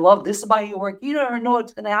Facebook. Like I love this about your work. You never know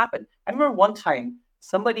what's gonna happen. I remember one time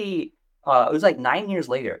somebody, it was like 9 years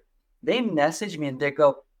later, they messaged me and they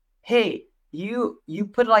go, "Hey, you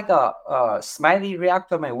put like a smiley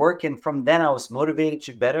react on my work, and from then I was motivated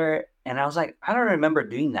to better." And I was like, I don't remember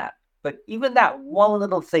doing that, but even that one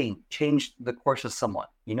little thing changed the course of someone.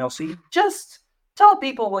 So you just tell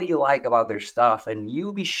people what you like about their stuff, and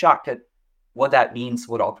you'll be shocked at what that means,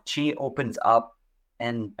 what opportunity opens up.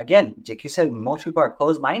 And again, like you said, most people are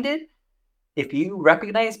closed-minded. If you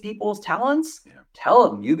recognize people's talents, tell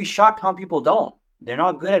them. You'll be shocked how people don't. They're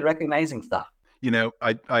not good at recognizing stuff.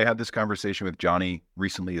 I had this conversation with Johnny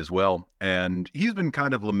recently as well, and he's been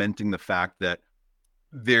kind of lamenting the fact that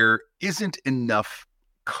there isn't enough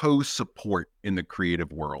co-support in the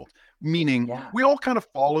creative world, meaning we all kind of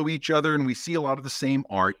follow each other and we see a lot of the same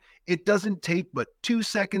art. It doesn't take but 2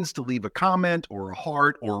 seconds to leave a comment or a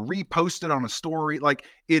heart or repost it on a story. Like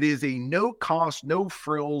it is a no cost, no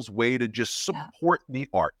frills way to just support the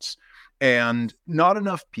arts. And not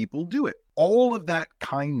enough people do it. All of that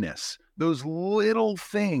kindness, those little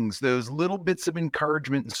things, those little bits of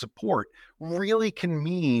encouragement and support really can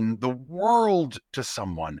mean the world to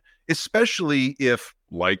someone, especially if,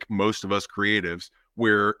 like most of us creatives,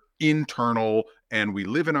 we're internal and we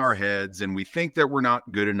live in our heads and we think that we're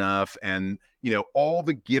not good enough. And, all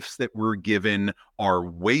the gifts that we're given are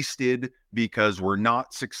wasted because we're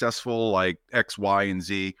not successful like X, Y, and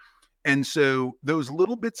Z. And so those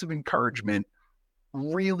little bits of encouragement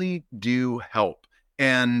really do help.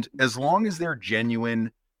 And as long as they're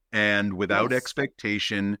genuine and without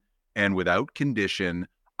expectation and without condition,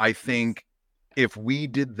 I think if we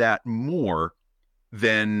did that more,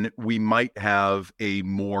 then we might have a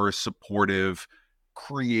more supportive,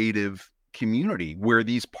 creative community where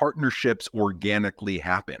these partnerships organically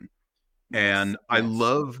happen. And I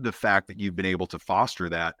love the fact that you've been able to foster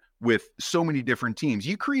that with so many different teams.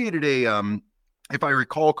 You created if I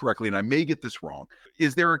recall correctly, and I may get this wrong,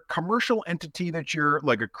 is there a commercial entity that you're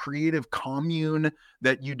like a creative commune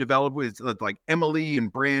that you developed with like Emily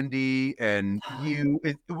and Brandy and you?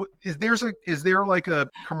 Is there like a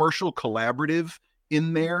commercial collaborative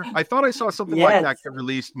in there? I thought I saw something like that get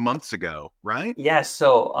released months ago, right? Yes.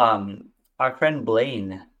 So our friend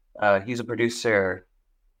Blaine, he's a producer,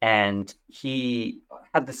 and he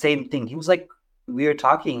had the same thing. He was like, we were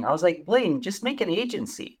talking. I was like, Blaine, just make an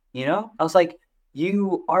agency. I was like,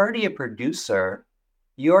 you already a producer.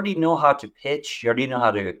 You already know how to pitch. You already know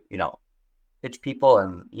how to, pitch people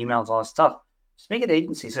and emails, all that stuff. Just make an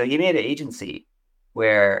agency. So he made an agency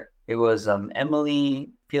where it was Emily,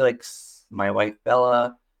 Felix, my wife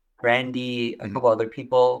Bella, Brandy, a couple other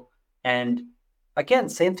people. And again,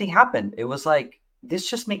 same thing happened. It was like, this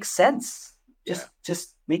just makes sense.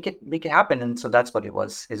 Just make it happen. And so that's what it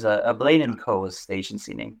was. Is a Blaine and Co. was the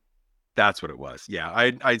agency name. That's what it was. Yeah.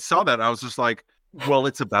 I saw that. I was just like, well,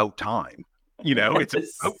 it's about time.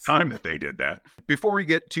 It's about time that they did that. Before we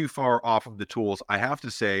get too far off of the tools, I have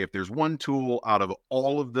to say, if there's one tool out of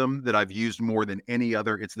all of them that I've used more than any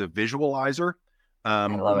other, it's the visualizer. I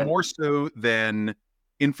love it. More so than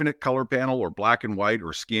infinite color panel or black and white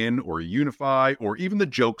or skin or unify or even the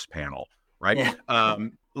jokes panel, right? Yeah.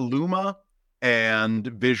 Luma and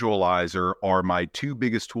visualizer are my two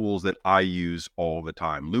biggest tools that I use all the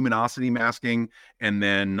time. Luminosity masking, and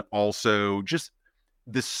then also just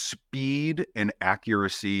the speed and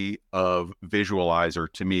accuracy of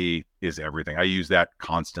visualizer to me is everything. I use that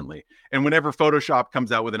constantly. And whenever Photoshop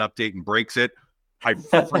comes out with an update and breaks it, I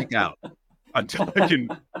freak out until I can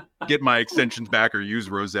get my extensions back or use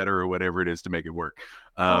Rosetta or whatever it is to make it work.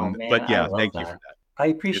 But yeah, thank you for that. I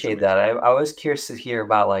appreciate that. I was curious to hear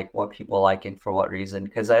about like what people like and for what reason,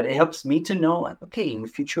 because it helps me to know like, okay, in the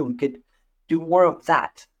future we could do more of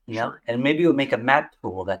that, and maybe we'll make a matte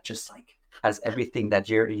tool that just like has everything that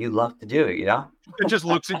you love to do, It just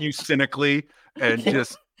looks at you cynically and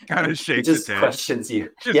just kind of shakes its head. Questions you.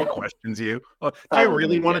 Questions you. Do you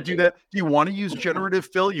really want to do that? Do you want to use generative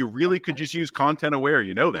fill? You really could just use content aware.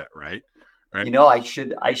 You know that, right? Right.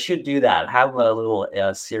 I should do that. Have a little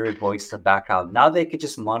Siri voice in the background. Now they could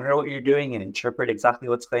just monitor what you're doing and interpret exactly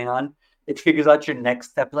what's going on. It figures out your next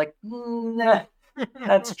step. Like, nah,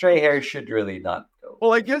 that stray hair should really not go.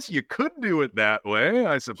 Well, I guess you could do it that way,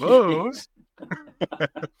 I suppose.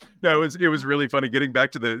 No, it was really funny getting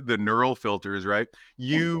back to the neural filters, right?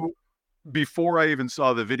 You, before I even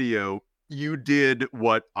saw the video, you did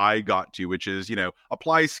what I got to, which is,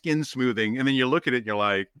 apply skin smoothing. And then you look at it and you're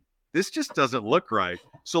like, this just doesn't look right.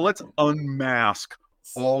 So let's unmask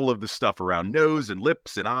all of the stuff around nose and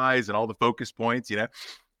lips and eyes and all the focus points,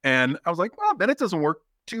 And I was like, well, then it doesn't work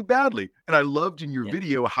too badly. And I loved in your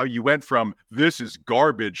video how you went from this is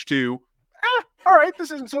garbage to, all right, this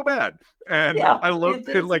isn't so bad. And I loved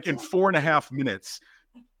it, like in 4.5 minutes,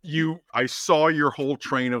 I saw your whole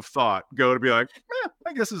train of thought go to be like,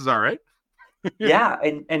 I guess this is all right. Yeah.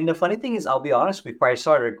 And the funny thing is, I'll be honest, before I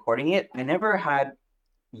started recording it, I never had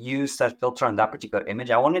used that filter on that particular image.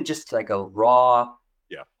 I wanted just like a raw,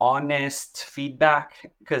 honest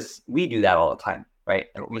feedback, because we do that all the time, right?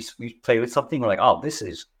 We play with something, we're like, oh, this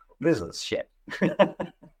is shit.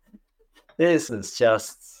 This is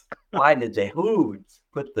just, why did they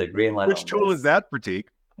put the green light on Which tool is that, Pratik?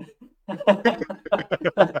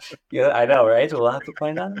 Yeah, I know, right? We'll have to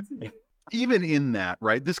find out. Even in that,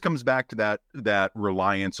 right? This comes back to that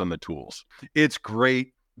reliance on the tools. It's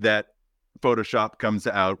great that Photoshop comes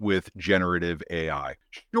out with generative AI.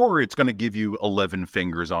 Sure, it's going to give you 11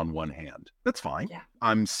 fingers on one hand. That's fine. Yeah.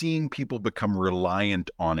 I'm seeing people become reliant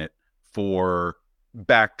on it for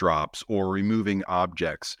backdrops or removing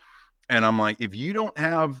objects. And I'm like, if you don't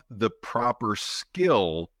have the proper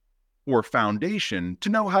skill or foundation to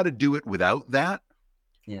know how to do it without that,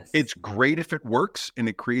 it's great if it works and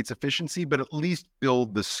it creates efficiency, but at least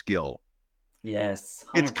build the skill. Yes.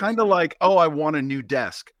 100%. It's kind of like, oh, I want a new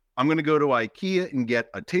desk. I'm going to go to IKEA and get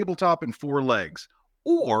a tabletop and 4 legs.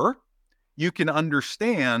 Or you can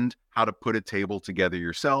understand how to put a table together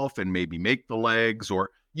yourself and maybe make the legs,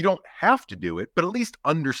 or you don't have to do it, but at least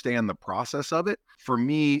understand the process of it. For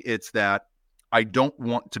me, it's that I don't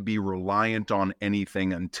want to be reliant on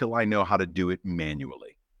anything until I know how to do it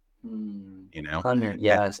manually.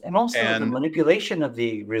 Yes. And also the manipulation of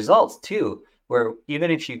the results too, where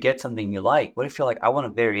even if you get something you like, what if you're like, I want a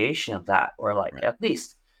variation of that, or like at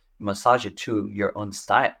least massage it to your own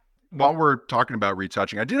style. While we're talking about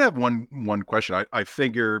retouching, I did have one question. I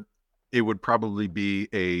figure it would probably be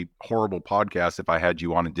a horrible podcast if I had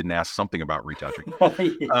you on and didn't ask something about retouching.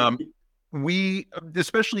 We,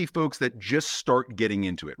 especially folks that just start getting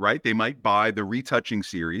into it, right? They might buy the retouching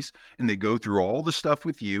series and they go through all the stuff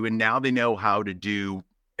with you, and now they know how to do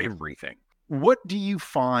everything. What do you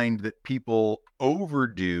find that people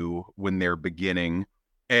overdo when they're beginning,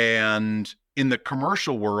 and in the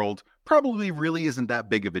commercial world probably really isn't that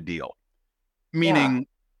big of a deal? Meaning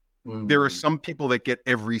there are some people that get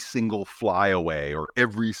every single flyaway or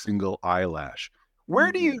every single eyelash.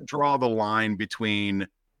 Where do you draw the line between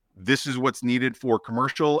this is what's needed for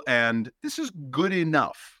commercial and this is good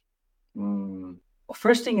enough? Well,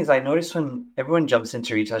 first thing is, I notice when everyone jumps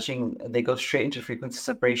into retouching, they go straight into frequency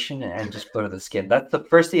separation and just blur the skin. That's the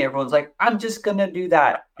first thing everyone's like, I'm just going to do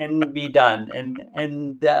that and be done.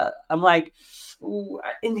 And I'm like, ooh,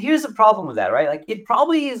 and here's the problem with that, right? Like, it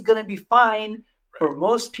probably is going to be fine for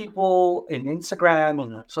most people in Instagram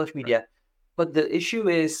and social media. But the issue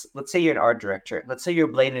is, let's say you're an art director. Let's say you're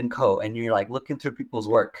Blaine & Co. and you're like looking through people's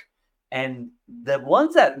work. And the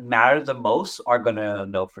ones that matter the most are going to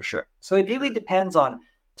know for sure. So it really depends on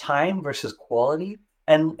time versus quality.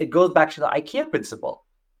 And it goes back to the IKEA principle,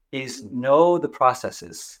 is know the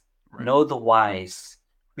processes, know the whys.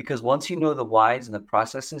 Because once you know the whys and the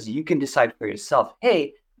processes, you can decide for yourself,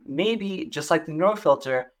 hey, maybe just like the neural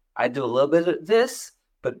filter, I do a little bit of this,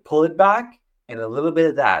 but pull it back and a little bit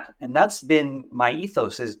of that. And that's been my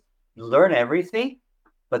ethos, is learn everything,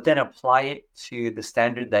 but then apply it to the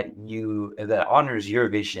standard that honors your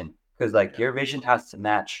vision. Because your vision has to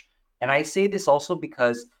match. And I say this also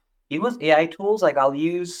because even with AI tools, like I'll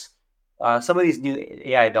use some of these new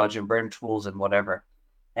AI dodge and burn tools and whatever.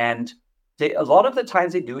 And a lot of the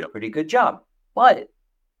times they do a pretty good job. But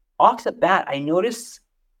off the bat, I noticed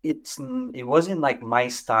it wasn't like my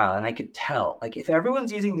style. And I could tell, like, if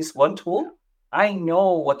everyone's using this one tool, I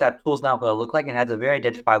know what that tool's now going to look like, and has a very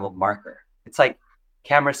identifiable marker. It's like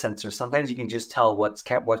camera sensor. Sometimes you can just tell what's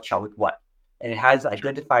shot with what, and it has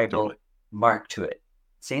identifiable mark to it.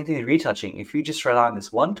 Same thing with retouching. If you just rely on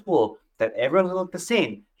this one tool that everyone will look the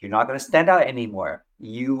same, you're not going to stand out anymore.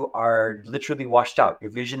 You are literally washed out. Your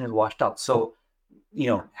vision is washed out. So,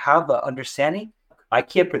 have an understanding.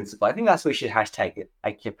 IKEA principle. I think that's what we should hashtag it.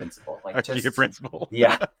 IKEA principle. IKEA principle.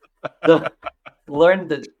 Yeah. learn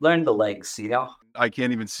the legs, you know? I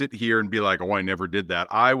can't even sit here and be like, oh, I never did that.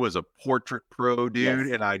 I was a portrait pro, dude,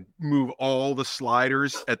 Yes. and I'd move all the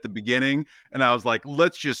sliders at the beginning. And I was like,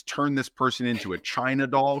 let's just turn this person into a China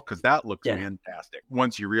doll because that looks Yeah. fantastic.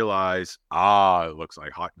 Once you realize, it looks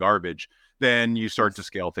like hot garbage, then you start to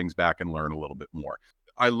scale things back and learn a little bit more.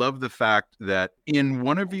 I love the fact that in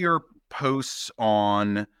one of your posts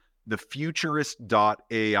on the futurist.ai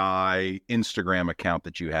Instagram account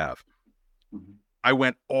that you have, Mhm. I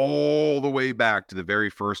went all the way back to the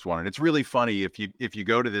very first one. And it's really funny if you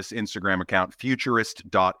go to this Instagram account,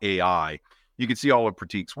 futurist.ai, you can see all of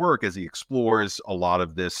Pratik's work as he explores a lot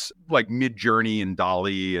of this like Mid-Journey and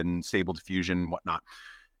DALL-E and Stable Diffusion and whatnot.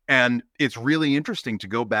 And it's really interesting to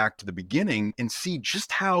go back to the beginning and see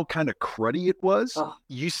just how kind of cruddy it was. Oh,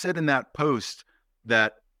 You said in that post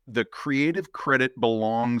that the creative credit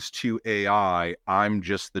belongs to AI. I'm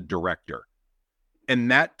just the director. And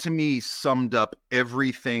that to me summed up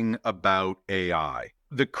everything about AI.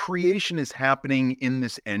 The creation is happening in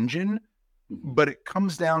this engine, mhm. but it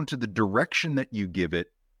comes down to the direction that you give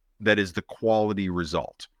it that is the quality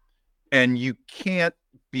result. And you can't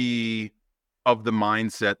be of the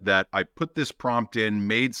mindset that I put this prompt in,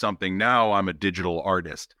 made something, now I'm a digital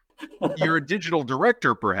artist. You're a digital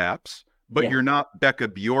director, perhaps, but Yeah. you're not Becca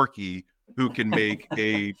Bjorky who can make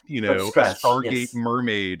a From scratch. Stargate Yes.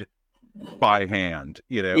 mermaid by hand.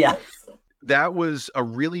 Yeah. That was a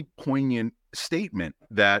really poignant statement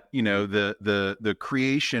that the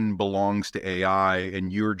creation belongs to AI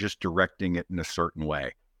and you're just directing it in a certain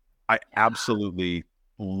way. I absolutely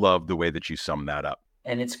love the way that you sum that up.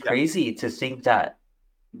 And it's Yeah, crazy to think that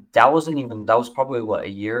that was probably what, a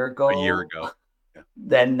year a year ago? ago. Yeah.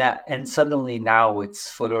 Then that, and suddenly now it's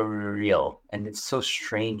photo real, and it's so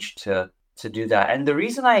strange to do that. And the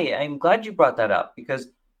reason I'm glad you brought that up, because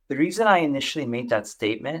the reason I initially made that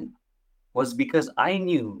statement was because I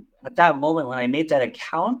knew at that moment when I made that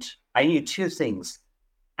account, I knew two things.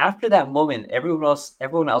 After that moment, everyone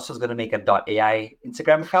else was going to make a .ai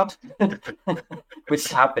Instagram account, which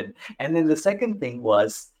happened. And then the second thing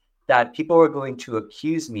was that people were going to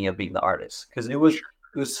accuse me of being the artist, because it was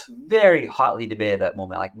very hotly debated at that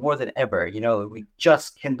moment, like more than ever. You know, we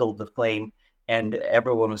just kindled the flame, and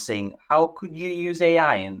everyone was saying, "How could you use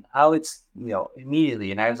AI?" and how it's,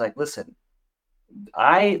 immediately. And I was like, "Listen,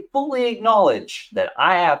 I fully acknowledge that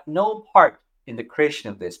I have no part in the creation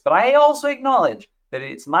of this, but I also acknowledge that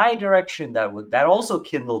it's my direction that also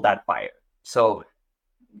kindled that fire. So,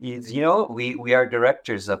 we are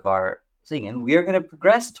directors of our thing, and we are going to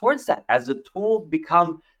progress towards that as the tool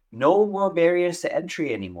become no more barriers to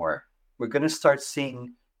entry anymore. We're going to start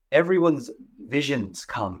seeing everyone's visions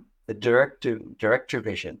come, the director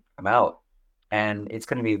vision come out, and it's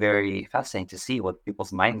going to be very fascinating to see what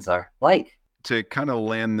people's minds are like." To kind of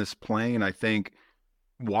land this plane, I think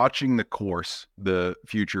watching the course, the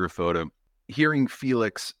future of photo, hearing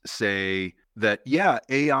Felix say that, yeah,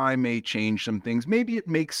 AI may change some things. Maybe it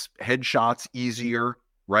makes headshots easier,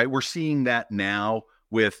 right? We're seeing that now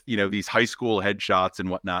with, these high school headshots and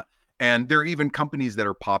whatnot. And there are even companies that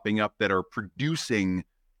are popping up that are producing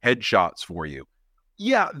headshots for you.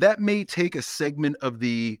 Yeah, that may take a segment of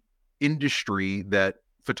the industry that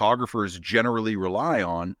photographers generally rely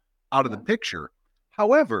on out of the picture.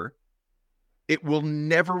 However, it will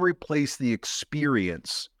never replace the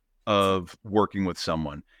experience of working with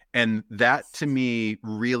someone. And that to me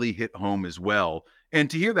really hit home as well. And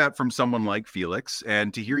to hear that from someone like Felix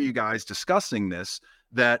and to hear you guys discussing this,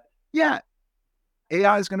 that, yeah,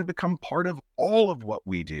 AI is going to become part of all of what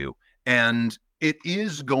we do. And it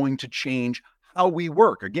is going to change how we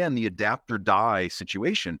work. Again, the adapt or die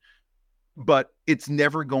situation, but it's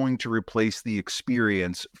never going to replace the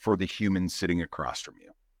experience for the human sitting across from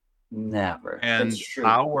you. Never. That's And true.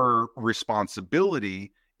 our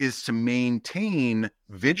responsibility is to maintain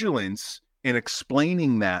vigilance in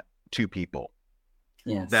explaining that to people.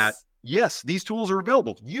 That, Yes. yes, these tools are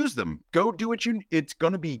available. Use them. Go do what it's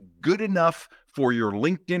going to be good enough for your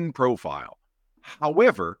LinkedIn profile.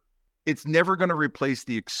 However, it's never going to replace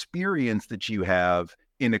the experience that you have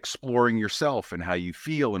in exploring yourself and how you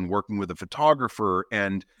feel and working with a photographer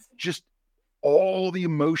and just all the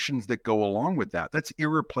emotions that go along with that. That's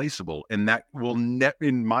irreplaceable. And that will,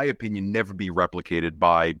 in my opinion, never be replicated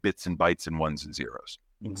by bits and bytes and ones and zeros.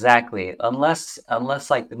 Exactly. Unless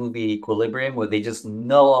like the movie Equilibrium, where they just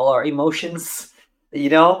know all our emotions,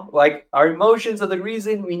 like our emotions are the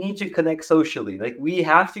reason we need to connect socially. Like we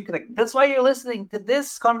have to connect. That's why you're listening to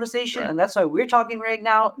this conversation, Right. and that's why we're talking right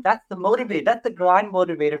now. That's the motivator. That's the grind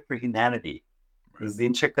motivator for humanity. Is the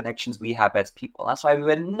interconnections we have as people. That's why we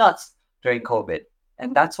went nuts during COVID.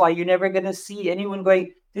 And that's why you're never going to see anyone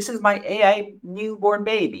going, this is my AI newborn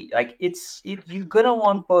baby. Like you're gonna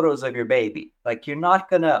want photos of your baby. Like you're not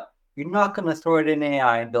gonna throw it in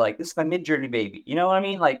AI and be like, this is my mid-journey baby. You know what I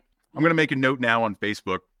mean? Like I'm going to make a note now on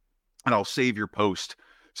Facebook and I'll save your post.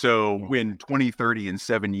 So when 2030 in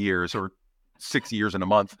 7 years or 6 years in a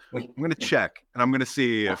month, I'm going to check and I'm going to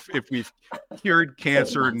see if we've cured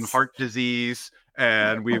cancer and heart disease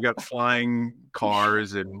and we've got flying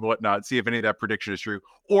cars and whatnot, see if any of that prediction is true,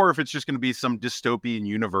 or if it's just going to be some dystopian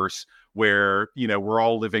universe where, we're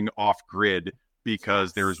all living off grid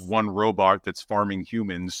because there's one robot that's farming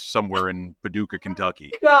humans somewhere in Paducah,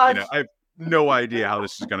 Kentucky. God. I have no idea how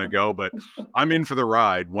this is going to go, but I'm in for the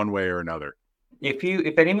ride one way or another.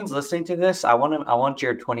 If anyone's listening to this, I want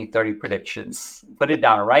your 2030 predictions. Put it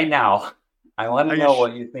down right now. I want to know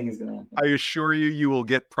what you think is gonna happen. I assure you, you will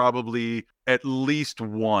get probably at least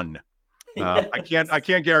one. I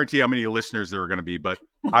can't guarantee how many listeners there are going to be, but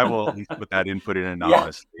I will at least put that input in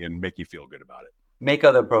anonymously and make you feel good about it. Make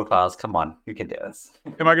other profiles. Come on, you can do this.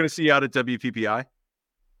 Am I going to see you out at WPPI?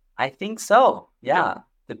 I think so. Yeah.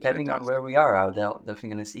 Depending Fantastic. on where we are, I'm definitely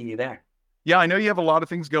going to see you there. Yeah, I know you have a lot of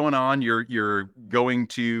things going on. You're going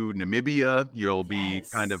to Namibia. You'll be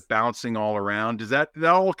kind of bouncing all around. Does that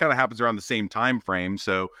all kind of happens around the same time frame?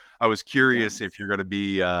 So I was curious if you're going to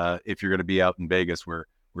be out in Vegas where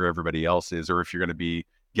everybody else is, or if you're going to be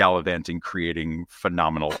gallivanting, creating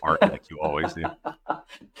phenomenal art like you always do.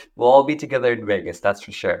 We'll all be together in Vegas, that's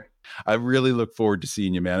for sure. I really look forward to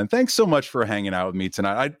seeing you, man. And thanks so much for hanging out with me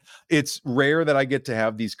tonight. It's rare that I get to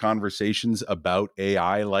have these conversations about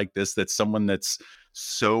AI like this, that's someone that's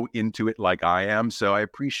so into it like I am. So I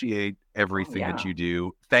appreciate everything that you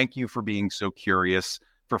do. Thank you for being so curious,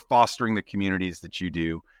 for fostering the communities that you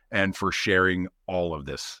do, and for sharing all of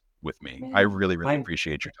this with me. Man, I really, really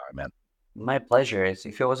appreciate your time, man. My pleasure. If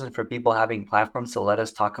it wasn't for people having platforms to let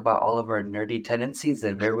us talk about all of our nerdy tendencies,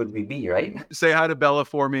 then where would we be, right? Say hi to Bella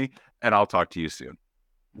for me, and I'll talk to you soon.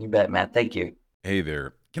 You bet, man. Thank you. Hey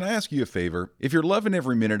there. Can I ask you a favor? If you're loving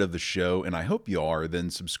every minute of the show, and I hope you are, then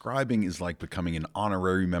subscribing is like becoming an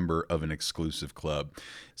honorary member of an exclusive club.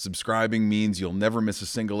 Subscribing means you'll never miss a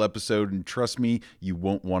single episode, and trust me, you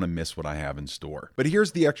won't want to miss what I have in store. But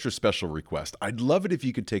here's the extra special request. I'd love it if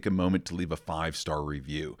you could take a moment to leave a 5-star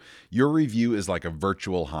review. Your review is like a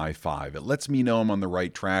virtual high five. It lets me know I'm on the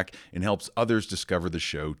right track and helps others discover the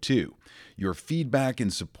show too. Your feedback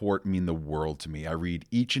and support mean the world to me. I read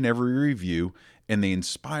each and every review, and they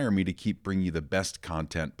inspire me to keep bringing you the best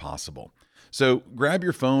content possible. So grab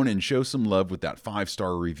your phone and show some love with that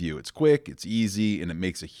 5-star review. It's quick, it's easy, and it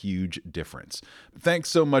makes a huge difference. Thanks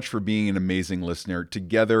so much for being an amazing listener.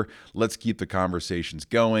 Together, let's keep the conversations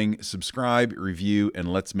going. Subscribe, review,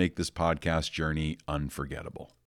 and let's make this podcast journey unforgettable.